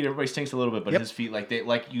sweaty feet. Everybody stinks a little bit, but his feet,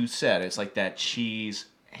 like you said, it's like that cheese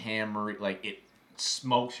hammery, like it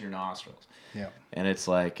smokes your nostrils. Yeah. And it's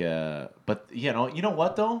like, but you know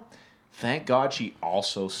what though? Thank God she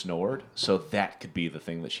also snored, so that could be the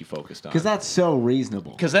thing that she focused on. Because that's so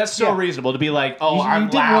reasonable. Because that's so reasonable to be like, oh, You I'm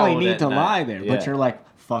didn't loud really need at to night. lie there, Yeah. but you're like,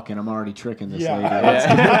 fucking, I'm already tricking this Yeah. lady.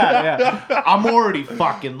 yeah. I'm already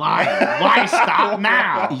fucking lying. Why stop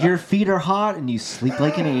now? Your feet are hot and you sleep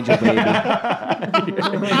like an angel, baby.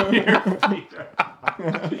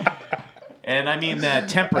 And I mean that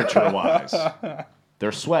temperature-wise,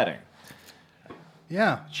 they're sweating.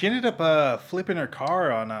 Yeah, she ended up flipping her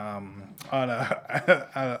car on a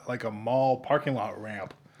like a mall parking lot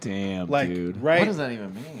ramp. Damn, Like dude. right, What does that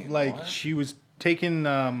even mean? like What? she was taking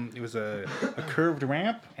it was a curved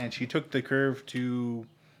ramp, and she took the curve too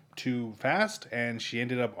fast, and she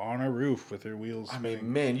ended up on a roof with her wheels. I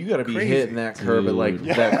mean, man, you got to be Crazy. hitting that curb at like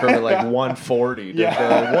Dude. that curb at like 140.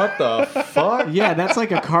 Yeah. What the fuck? Yeah, that's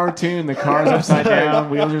like a cartoon. The car's upside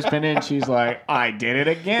down, wheels are spinning. She's like, I did it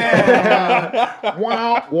again.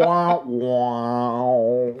 Wow, wow,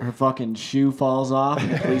 wow. Her fucking shoe falls off,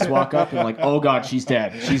 and the police walk up and like, oh god, she's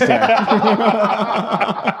dead. She's dead.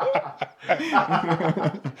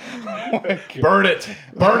 Burn it.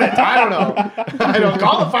 Burn it. I don't know. I don't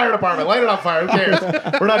call the fire department. Light it on fire. Who cares?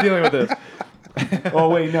 We're not dealing with this. Oh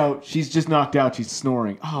wait, no, she's just knocked out. She's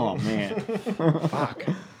snoring. Oh man. Fuck.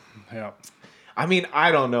 Yeah. I mean,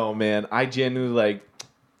 I don't know, man. I genuinely like.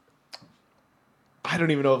 I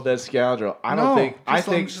don't even know if that's scoundrel. I don't think. I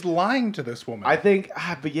think. I'm just lying to this woman. I think.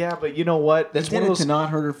 But you know what? That's Did one of it those. to not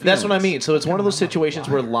hurt her feelings. That's what I mean. So it's one of those situations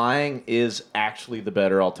where lying is actually the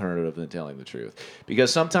better alternative than telling the truth.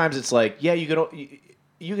 Because sometimes it's like, yeah, you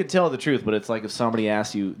can tell the truth, but it's like if somebody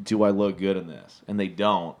asks you, "Do I look good in this?" and they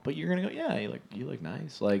don't, but you're gonna go, "Yeah, you look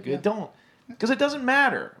nice." Like it don't, because it doesn't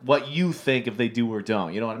matter what you think if they do or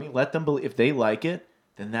don't. You know what I mean? Let them believe. If they like it,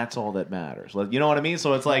 then that's all that matters. You know what I mean?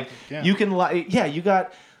 So it's like you can lie. Yeah, you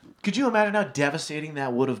got. Could you imagine how devastating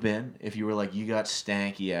that would have been if you were like, you got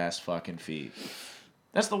stanky ass fucking feet?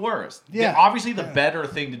 That's the worst. Yeah. Obviously, the better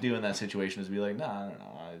thing to do in that situation is be like, no,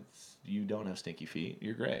 you don't have stinky feet.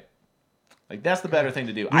 You're great. Like that's the better thing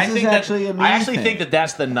to do. This is actually a me I actually thing. think that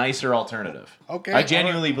that's the nicer alternative. Okay, I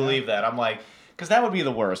genuinely believe that. I'm like, Because that would be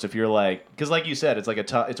the worst if you're like, because like you said, it's like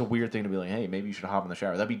it's a weird thing to be like, hey, maybe you should hop in the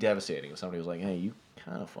shower. That'd be devastating if somebody was like, hey, you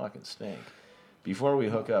kind of fucking stink. Before we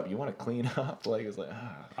hook up, you want to clean up? Like it's like,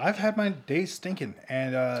 I've had my days stinking,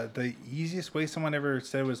 and the easiest way someone ever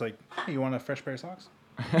said was like, hey, you want a fresh pair of socks?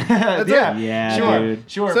 yeah, Yeah, sure, dude.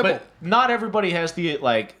 sure. Simple. But not everybody has the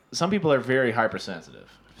like. Some people are very hypersensitive.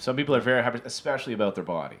 Some people are very hyper, especially about their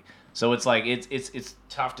body. So it's like it's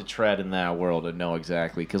tough to tread in that world and know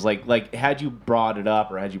exactly because like had you brought it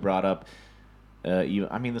up or had you brought up.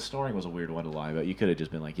 I mean, the snoring was a weird one to lie about. You could have just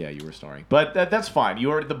been like, "Yeah, you were snoring," but that's fine.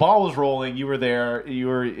 The ball was rolling. You were there.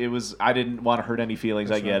 It was. I didn't want to hurt any feelings.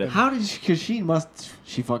 I get it. How did she? Because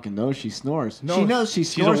she fucking knows she snores. No, she knows she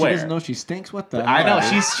snores. She aware. doesn't know she stinks. What the? I know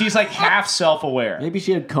hell? she's like half self-aware. Maybe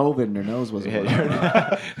she had COVID and her nose wasn't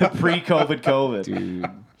working. Pre-COVID. Dude,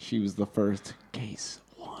 she was the first case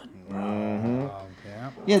one. Yeah.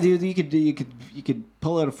 Yeah, dude, you could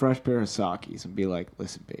pull out a fresh pair of Sakis and be like,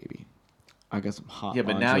 "Listen, baby, I got some hot." Yeah,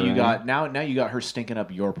 but now you got her stinking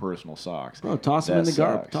up your personal socks. Bro, toss them in the That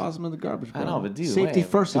garbage. sucks. Toss them in the garbage. Bro. I know, but dude, safety wait,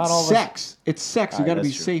 first. not It's all of us- sex. It's sex. You Alright, got to be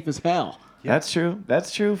that's true. safe as hell. That's true.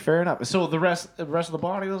 That's true. Fair enough. So the rest of the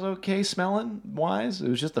body was okay smelling wise. It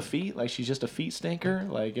was just the feet. Like she's just a feet stinker.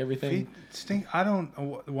 Like everything. Feet stink. I don't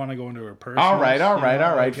want to go into her personal. All right.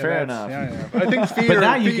 Fair enough. Yeah. I think feet But are.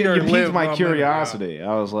 now you feet are piqued live my on curiosity.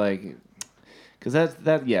 I was like, because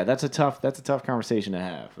that's a tough conversation to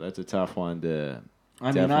have. That's a tough one to. I mean,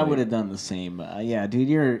 I definitely- would have done the same. But, yeah, dude,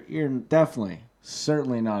 you're definitely,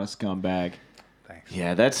 certainly not a scumbag. Thanks.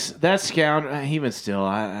 Yeah, that's scoundrel. Even still,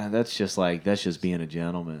 that's just being a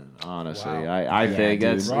gentleman. Honestly, Wow. I think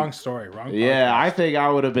dude. that's Wrong story. Wrong. Yeah, podcast. I think I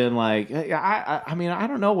would have been like, I mean, I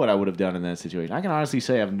don't know what I would have done in that situation. I can honestly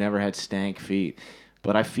say I've never had stank feet,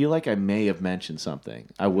 but I feel like I may have mentioned something.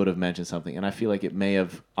 I would have mentioned something, and I feel like it may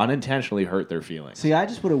have unintentionally hurt their feelings. See, I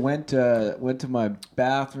just would have went to my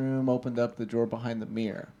bathroom, opened up the drawer behind the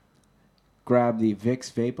mirror, grabbed the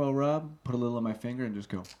Vicks Vapo Rub, put a little on my finger, and just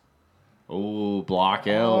go. Oh, block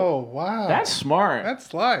out. Oh wow. That's smart. That's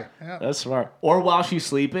sly. Yeah. That's smart. Or while she's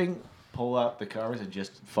sleeping, pull out the covers and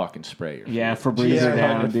just fucking spray her. Yeah, feet. Febreze Yeah. her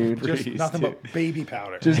down, dude. Just Please, nothing dude. but baby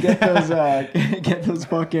powder. Just get those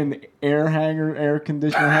fucking air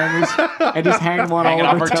conditioner hangers, and just hang them on Hanging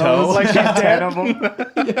all off of her her toes. toes. Like Like she's 10 of them.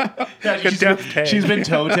 Like a death tag. She's been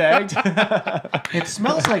toe tagged. It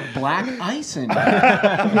smells like black ice in here.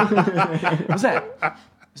 What's that?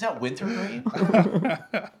 Is that wintergreen?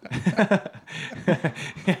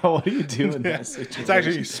 Yeah, what do you do in that situation? It's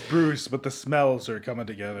actually spruce, but the smells are coming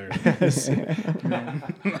together.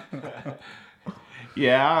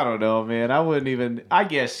 Yeah, I don't know, man. I wouldn't even. I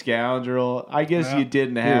guess scoundrel. I guess Yeah. you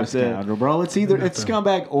didn't You're a have to. scoundrel, bro. It's either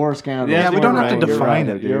scumbag or scoundrel. Yeah, we you're don't have to right, you're define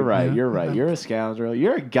right, it, dude. You're right. You're right. You're a scoundrel.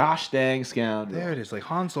 You're a gosh dang scoundrel. There it is, like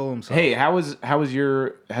Han Solo himself. Hey,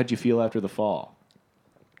 how'd you feel after the fall?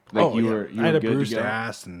 Like you I had a good to bruised go?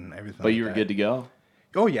 ass and everything. But you were good to go.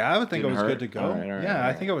 Oh yeah, I would think I Didn't was hurt? good to go. All right, Yeah, all I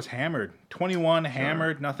right. think I was hammered. 21,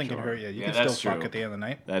 hammered. Nothing can hurt you. You Yeah, can that's still fuck true. at the end of the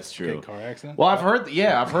night. That's true. Okay, car accident. Well, I've heard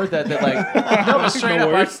that like no, but straight No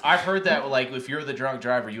up, worries. I've heard that like if you're the drunk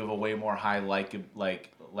driver, you have a way more high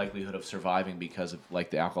likelihood of surviving because of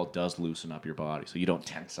like the alcohol does loosen up your body, so you don't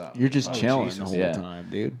tense up. You're just chilling Jesus. the whole Yeah. time,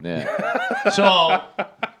 dude. Yeah. So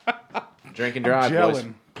drink and drive, boys.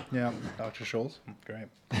 Gelling. Yeah, Dr. Scholl's. Great.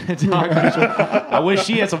 I wish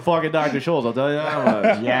she had some fucking Dr. Scholl's. I'll tell you that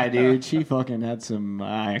much. Yeah, dude. She fucking had some.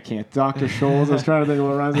 I can't. Dr. Scholl's. I was trying to think of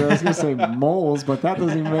what rhymes. I was gonna say moles, but that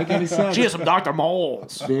doesn't even make any sense. She had some Dr.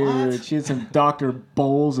 Moles. Dude, she had some Dr.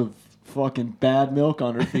 Bowls of fucking bad milk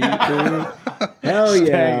on her feet, dude. Hell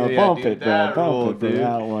yeah. Yeah, Bump dude, it, bro. that Bump ruled, it for dude.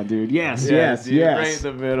 that one, dude. Yes, Yeah, yes, dude, yes. right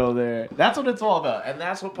in the middle there. That's what it's all about, and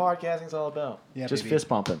that's what podcasting's all about. Yeah, just baby. fist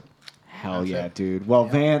pumping. Hell That's yeah, it. dude. Well,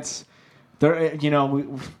 Vance, there.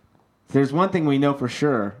 There's one thing we know for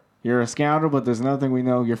sure. You're a scoundrel, but there's another thing we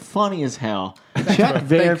know. You're funny as hell. Check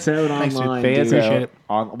Vance out Thanks, dude. online, Vance dude. Appreciate it.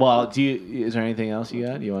 Well, is there anything else you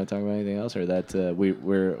got? Do you want to talk about anything else, or that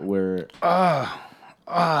we're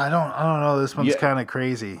I don't know. This one's Yeah. kind of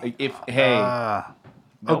crazy. if hey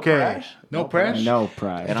no Okay. press? No press? No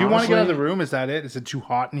pride. And Do you want to get out of honestly- the room? Is that it? Is it too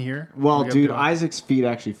hot in here? Well, We gotta dude, do it. Isaac's feet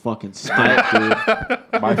actually fucking stink, dude.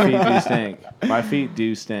 My feet do stink. My feet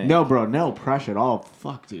do stink. No, bro, no pressure at all.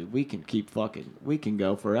 Fuck, dude. We can keep fucking. We can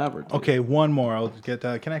go forever, dude. Okay, one more. I'll get.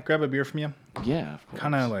 Can I grab a beer from you? Yeah, of course.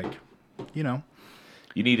 Kind of like, you know.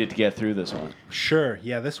 You needed to get through this one. Sure.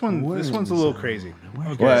 Yeah. This one's a little crazy.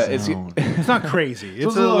 Okay. Well, it's It's not crazy.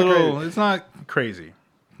 It's a a little little. It's not crazy.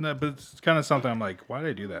 No, but it's kind of something I'm like, why did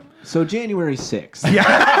I do that? So January 6th.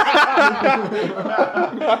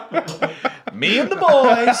 Me and the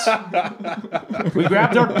boys. We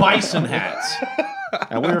grabbed our bison hats.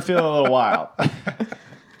 And we were feeling a little wild.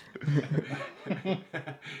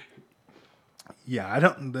 Yeah, I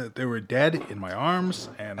don't. They were dead in my arms,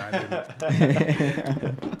 and I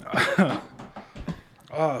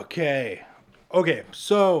didn't. Okay.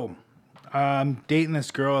 So, dating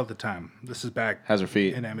this girl at the time. This is back. How's her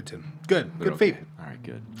feet? In Edmonton. Good. They're Good feet. okay. All right,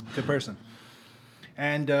 good. Good person.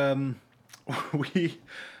 And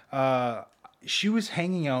she was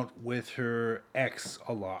hanging out with her ex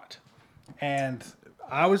a lot, and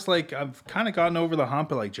I was like, I've kind of gotten over the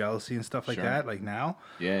hump of like jealousy and stuff like Sure. that. Like now,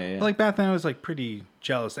 Yeah. But like back then, I was like pretty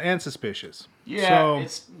jealous and suspicious. Yeah, So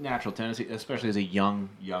it's natural tendency, especially as a young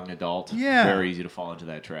adult. Yeah. Very easy to fall into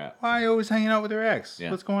that trap. why always hanging out with her ex?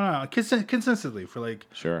 Yeah. What's going on? Consistently for like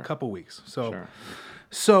Sure. a couple weeks. So, Sure.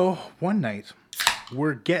 so one night,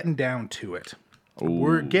 we're getting down to it.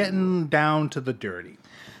 We're getting down to the dirty.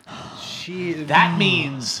 That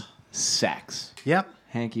means sex. Yep.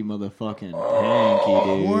 Hanky motherfucking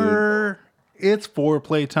hanky, dude. It's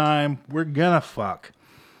foreplay time. We're gonna fuck.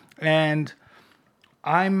 And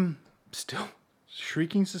I'm still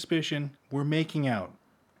shrieking suspicion. We're making out.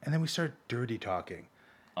 And then we start dirty talking.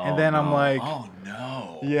 And then I'm like, oh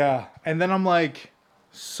no. yeah. And then I'm like,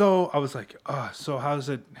 so I was like, so how's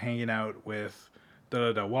it hanging out with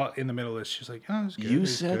While in the middle of this, she's like, oh, it's good. You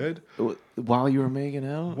it's said good. while you were making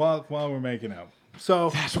out? While we're making out. So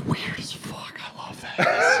That's weird as fuck. I love that.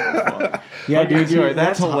 That's so funny. Yeah, dude, dude,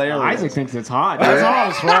 that's hilarious. Isaac thinks it's hot. Dude. That's all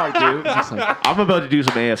it's wrong, dude. It's like, I'm about to do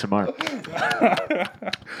some ASMR.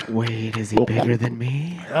 Wait, is he bigger than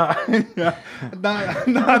me? not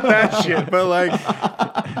that shit, but like,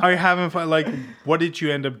 are you having fun? Like, what did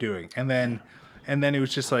you end up doing? And then it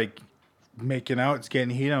was just like making out. It's getting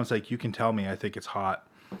heated. I was like, you can tell me. I think it's hot.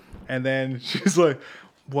 And then she's like,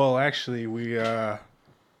 well, actually, we're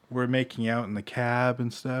making out in the cab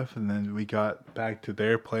and stuff, and then we got back to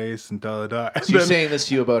their place and da da da. So you're saying this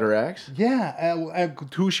to you about her ex? Yeah,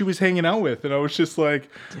 who she was hanging out with, and I was just like,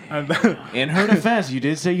 In her defense, you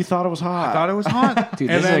did say you thought it was hot. I thought it was hot, Dude,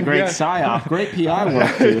 And this is a then, great yeah. psyop. Great PI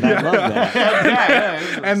work, dude. I love that.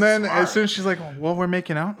 yeah. And then as soon as she's like, well, we're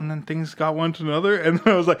making out, and then things got one to another, and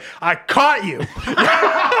I was like, I caught you.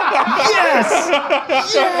 Yes!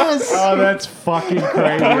 Yes! Oh, that's fucking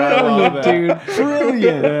crazy. I love that. Dude,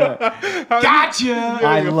 brilliant. Gotcha.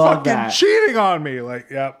 I You're love fucking that. cheating on me. Like,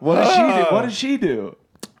 yeah. What did she do? What did she do?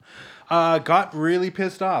 Got really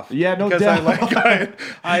pissed off. Yeah, no because doubt.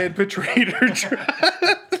 I had betrayed her trust.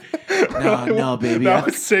 No, baby. That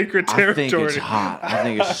was sacred I territory. think it's hot. I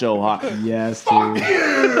think it's so hot. Yes, dude.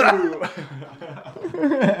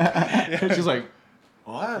 She's like,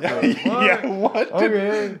 what? Yeah, what?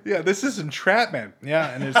 Okay. Yeah, this is entrapment. Yeah,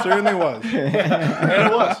 and it certainly was. And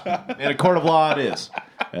it was. In a court of law, it is.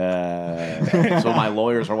 So my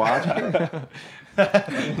lawyers are watching.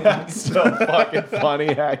 That's so fucking funny,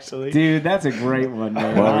 actually. Dude, that's a great one,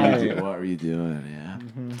 man. What were you doing?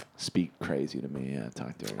 Yeah. Speak crazy to me. Yeah.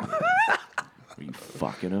 Talk to her. Were you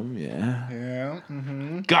fucking him? Yeah.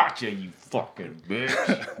 Yeah. Gotcha, you fucking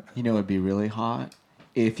bitch. You know, it'd be really hot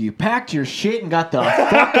if you packed your shit and got the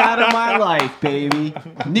fuck out of my life, baby.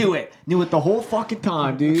 Knew it the whole fucking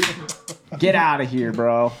time, dude. Get out of here,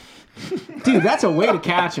 bro. Dude, that's a way to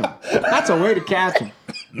catch him.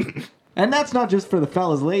 And that's not just for the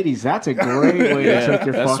fellas, ladies. That's a great way to trick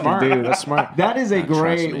your That's fucking smart. dude. That's smart. That is a Trust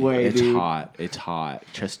great me, way, it's dude. hot. It's hot.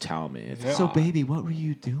 Just tell me. It's So, hot. baby, what were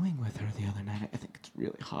you doing with her the other night? I think it's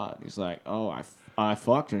really hot. And he's like, oh, I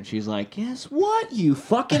fucked her. And she's like, guess what, you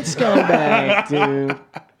fucking scumbag, dude.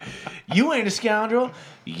 You ain't a scoundrel.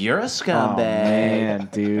 You're a Oh, scumbag. man,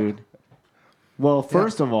 dude. Well,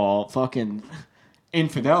 first of all, fucking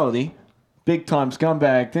infidelity. Big time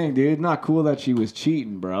scumbag thing, dude. Not cool that she was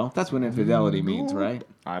cheating, bro. That's what infidelity means, right?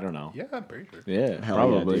 I don't know. Yeah, I'm pretty sure. Yeah, Hell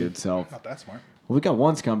probably. yeah, dude. So, Not that smart. well, we got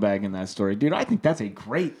one scumbag in that story, dude. I think that's a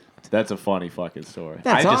great. That's a funny fucking story.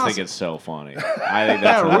 That's I just awesome. think it's so funny. I think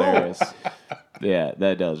that's hilarious. Yeah,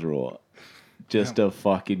 that does rule. Just to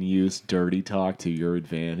fucking use dirty talk to your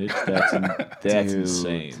advantage. That's Dude.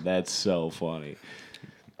 insane. That's so funny.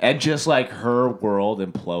 And just like her world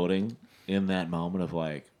imploding in that moment of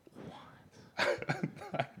like,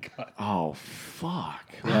 oh fuck!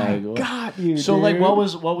 Like, what- Got you, So dude. like, what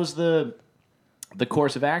was the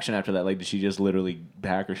course of action after that? Like, did she just literally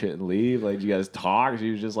pack her shit and leave? Like, did you guys talk?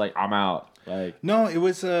 She was just like, I'm out. Like, No, it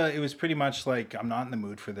was pretty much like, I'm not in the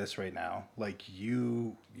mood for this right now. Like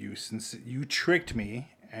you tricked me,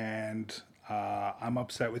 and I'm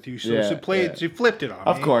upset with you. So Yeah, she flipped it on me.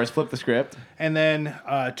 of course, flip the script. And then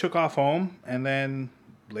took off home, and then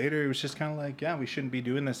later it was just kind of like, yeah, we shouldn't be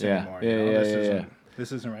doing this Yeah, anymore. yeah, you know? yeah, This yeah, isn't- yeah.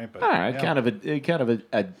 this isn't right. But All right, yeah. kind of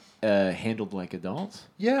a handled like adults.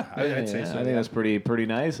 Yeah, I'd say so. I think that's pretty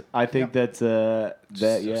nice. I think that's So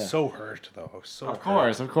hurt though. So Of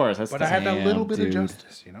course. That's But I had that little bit dude. of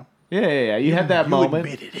justice, you know. Yeah. You had that moment.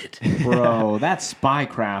 Admitted it. Bro, that's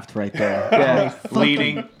spycraft right there. Yeah,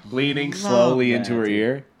 leaning slowly into her that,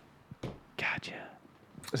 ear. Gotcha.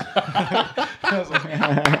 I was like,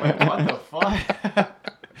 what the fuck?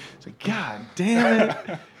 It's like, God damn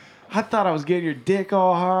it. I thought I was getting your dick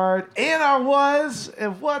all hard. And I was.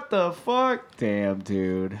 And what the fuck? Damn,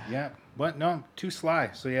 dude. Yeah, but no, I'm too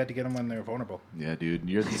sly. So you had to get them when they're vulnerable. Yeah, dude.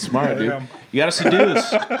 You're smart, dude. You got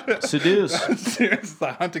to seduce. It's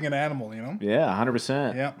like hunting an animal, you know. Yeah,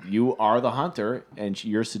 100%. Yeah. You are the hunter, and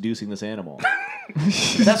you're seducing this animal.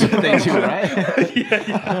 That's what they do,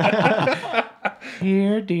 right?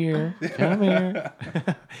 Here, dear. Come here.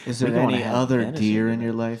 Is there We're gonna any have other fantasy. deer in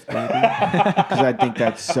your life, baby? Because I think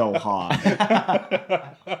that's so hot.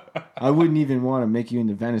 I wouldn't even want to make you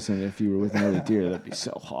into venison if you were with another deer. That'd be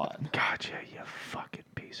so hot. Gotcha, you fucking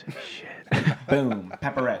piece of shit. Boom.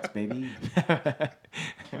 Pepperettes, baby.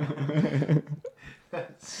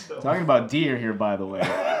 Talking about deer here, by the way.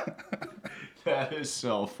 That is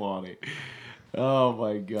so funny. Oh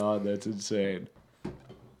my god, that's insane.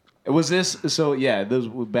 Was this so? Yeah, those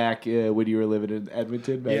were back when you were living in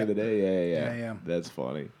Edmonton back in the day. Yeah. That's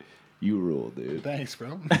funny. You rule, dude. Thanks,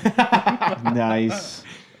 bro. Nice.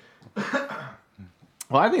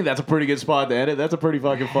 Well, I think that's a pretty good spot to end it. That's a pretty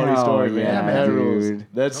fucking funny Hell story, man. yeah, That rules. dude.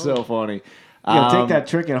 That's so funny. Take that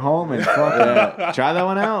trick at home and fuck Yeah, try that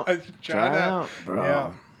one out. Try it that. out, bro.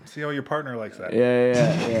 Yeah. See how your partner likes that.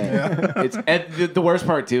 Yeah. It's and the worst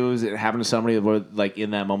part too is it happened to somebody where, like,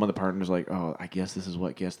 in that moment, the partner's like, "Oh, I guess this is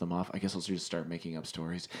what gets them off. I guess I'll just start making up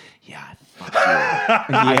stories." Yeah, I fucked you.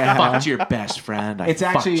 I fucked your best friend. I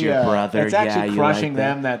fucked your brother. It's actually you crushing like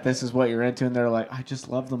that? them that this is what you're into, and they're like, I just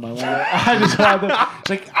love them. I love I just love them. It's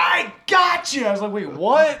like, I got you. I was like, wait,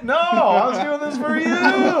 what? No, I was doing this for you.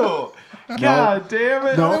 God damn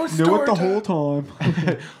it. No, knew it the whole time.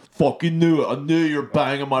 Fucking knew it. I knew you're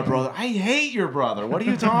banging my brother. I hate your brother. What are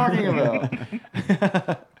you talking about?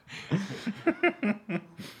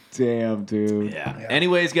 Damn, dude. Yeah.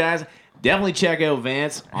 Anyways, guys, definitely check out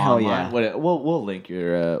Vance. Hell online. yeah. We'll link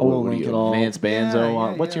your. We'll link it all. Vance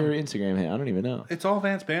Banzo. Yeah, What's yeah. your Instagram? I don't even know. It's all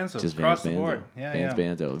Vance Banzo. Just across Vance the Banzo. board. Yeah, Vance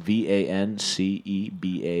Banzo.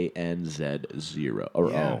 VanceBanz0.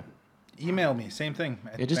 Or Yeah. O. Email me. Same thing.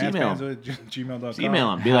 Yeah, just email Gmail.com. Just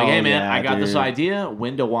email him. Be like, Hell hey, man, yeah, I got this dude. idea.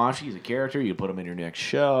 Window Washi is a character. You put him in your next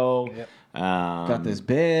show. Yep. Got this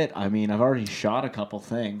bit. I mean, I've already shot a couple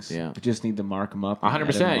things. Yeah. We just need to mark them up. and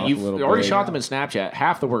edit 'em 100%. up You've a little already bit. shot them in Snapchat.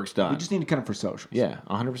 Half the work's done. We just need to cut them for socials. Yeah,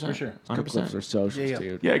 100%. For sure. Cut clips for 100%. socials, Yeah.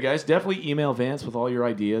 dude. Yeah, guys, definitely email Vance with all your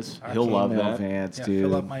ideas. He'll love Email that. Vance, Yeah, dude.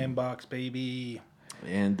 fill up my inbox, baby.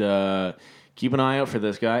 And keep an eye out for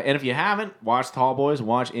this guy. And if you haven't, watch Tall Boys,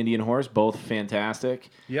 watch Indian Horse. Both fantastic.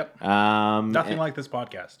 Yep. Nothing Nothing like this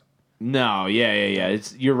podcast. No, yeah.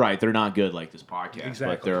 You're right. They're not good like this podcast, but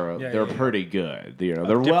Exactly. they're Yeah. pretty good. You know,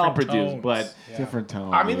 they're Different well produced, tones. but Yeah. Different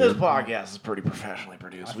tone. I mean, this dude. podcast is pretty professionally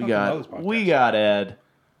produced. We fucking love this got podcast. Ed,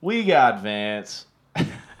 we got Vance,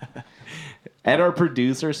 and our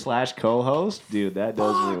producer / co-host, dude. That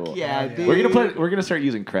does rule. yeah, dude. We're gonna start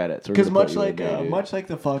using credits Because much like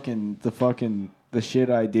the shit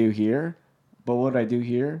I do here, but what I do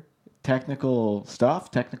here, technical stuff,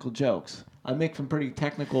 technical jokes. I make some pretty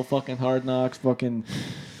technical fucking hard knocks, fucking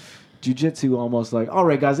jiu-jitsu almost like, all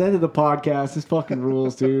right, guys, end of the podcast. This fucking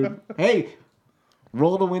rules, dude. Hey,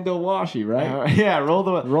 roll the window washy, right? Yeah, roll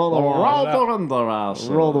the window washi.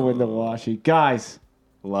 Roll the window washy. Guys,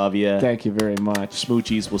 Love you. thank you very much.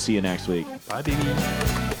 Smoochies. We'll see you next week. Bye, baby.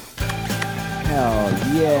 Hell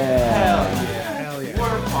yeah. Hell yeah.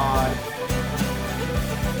 We're fine.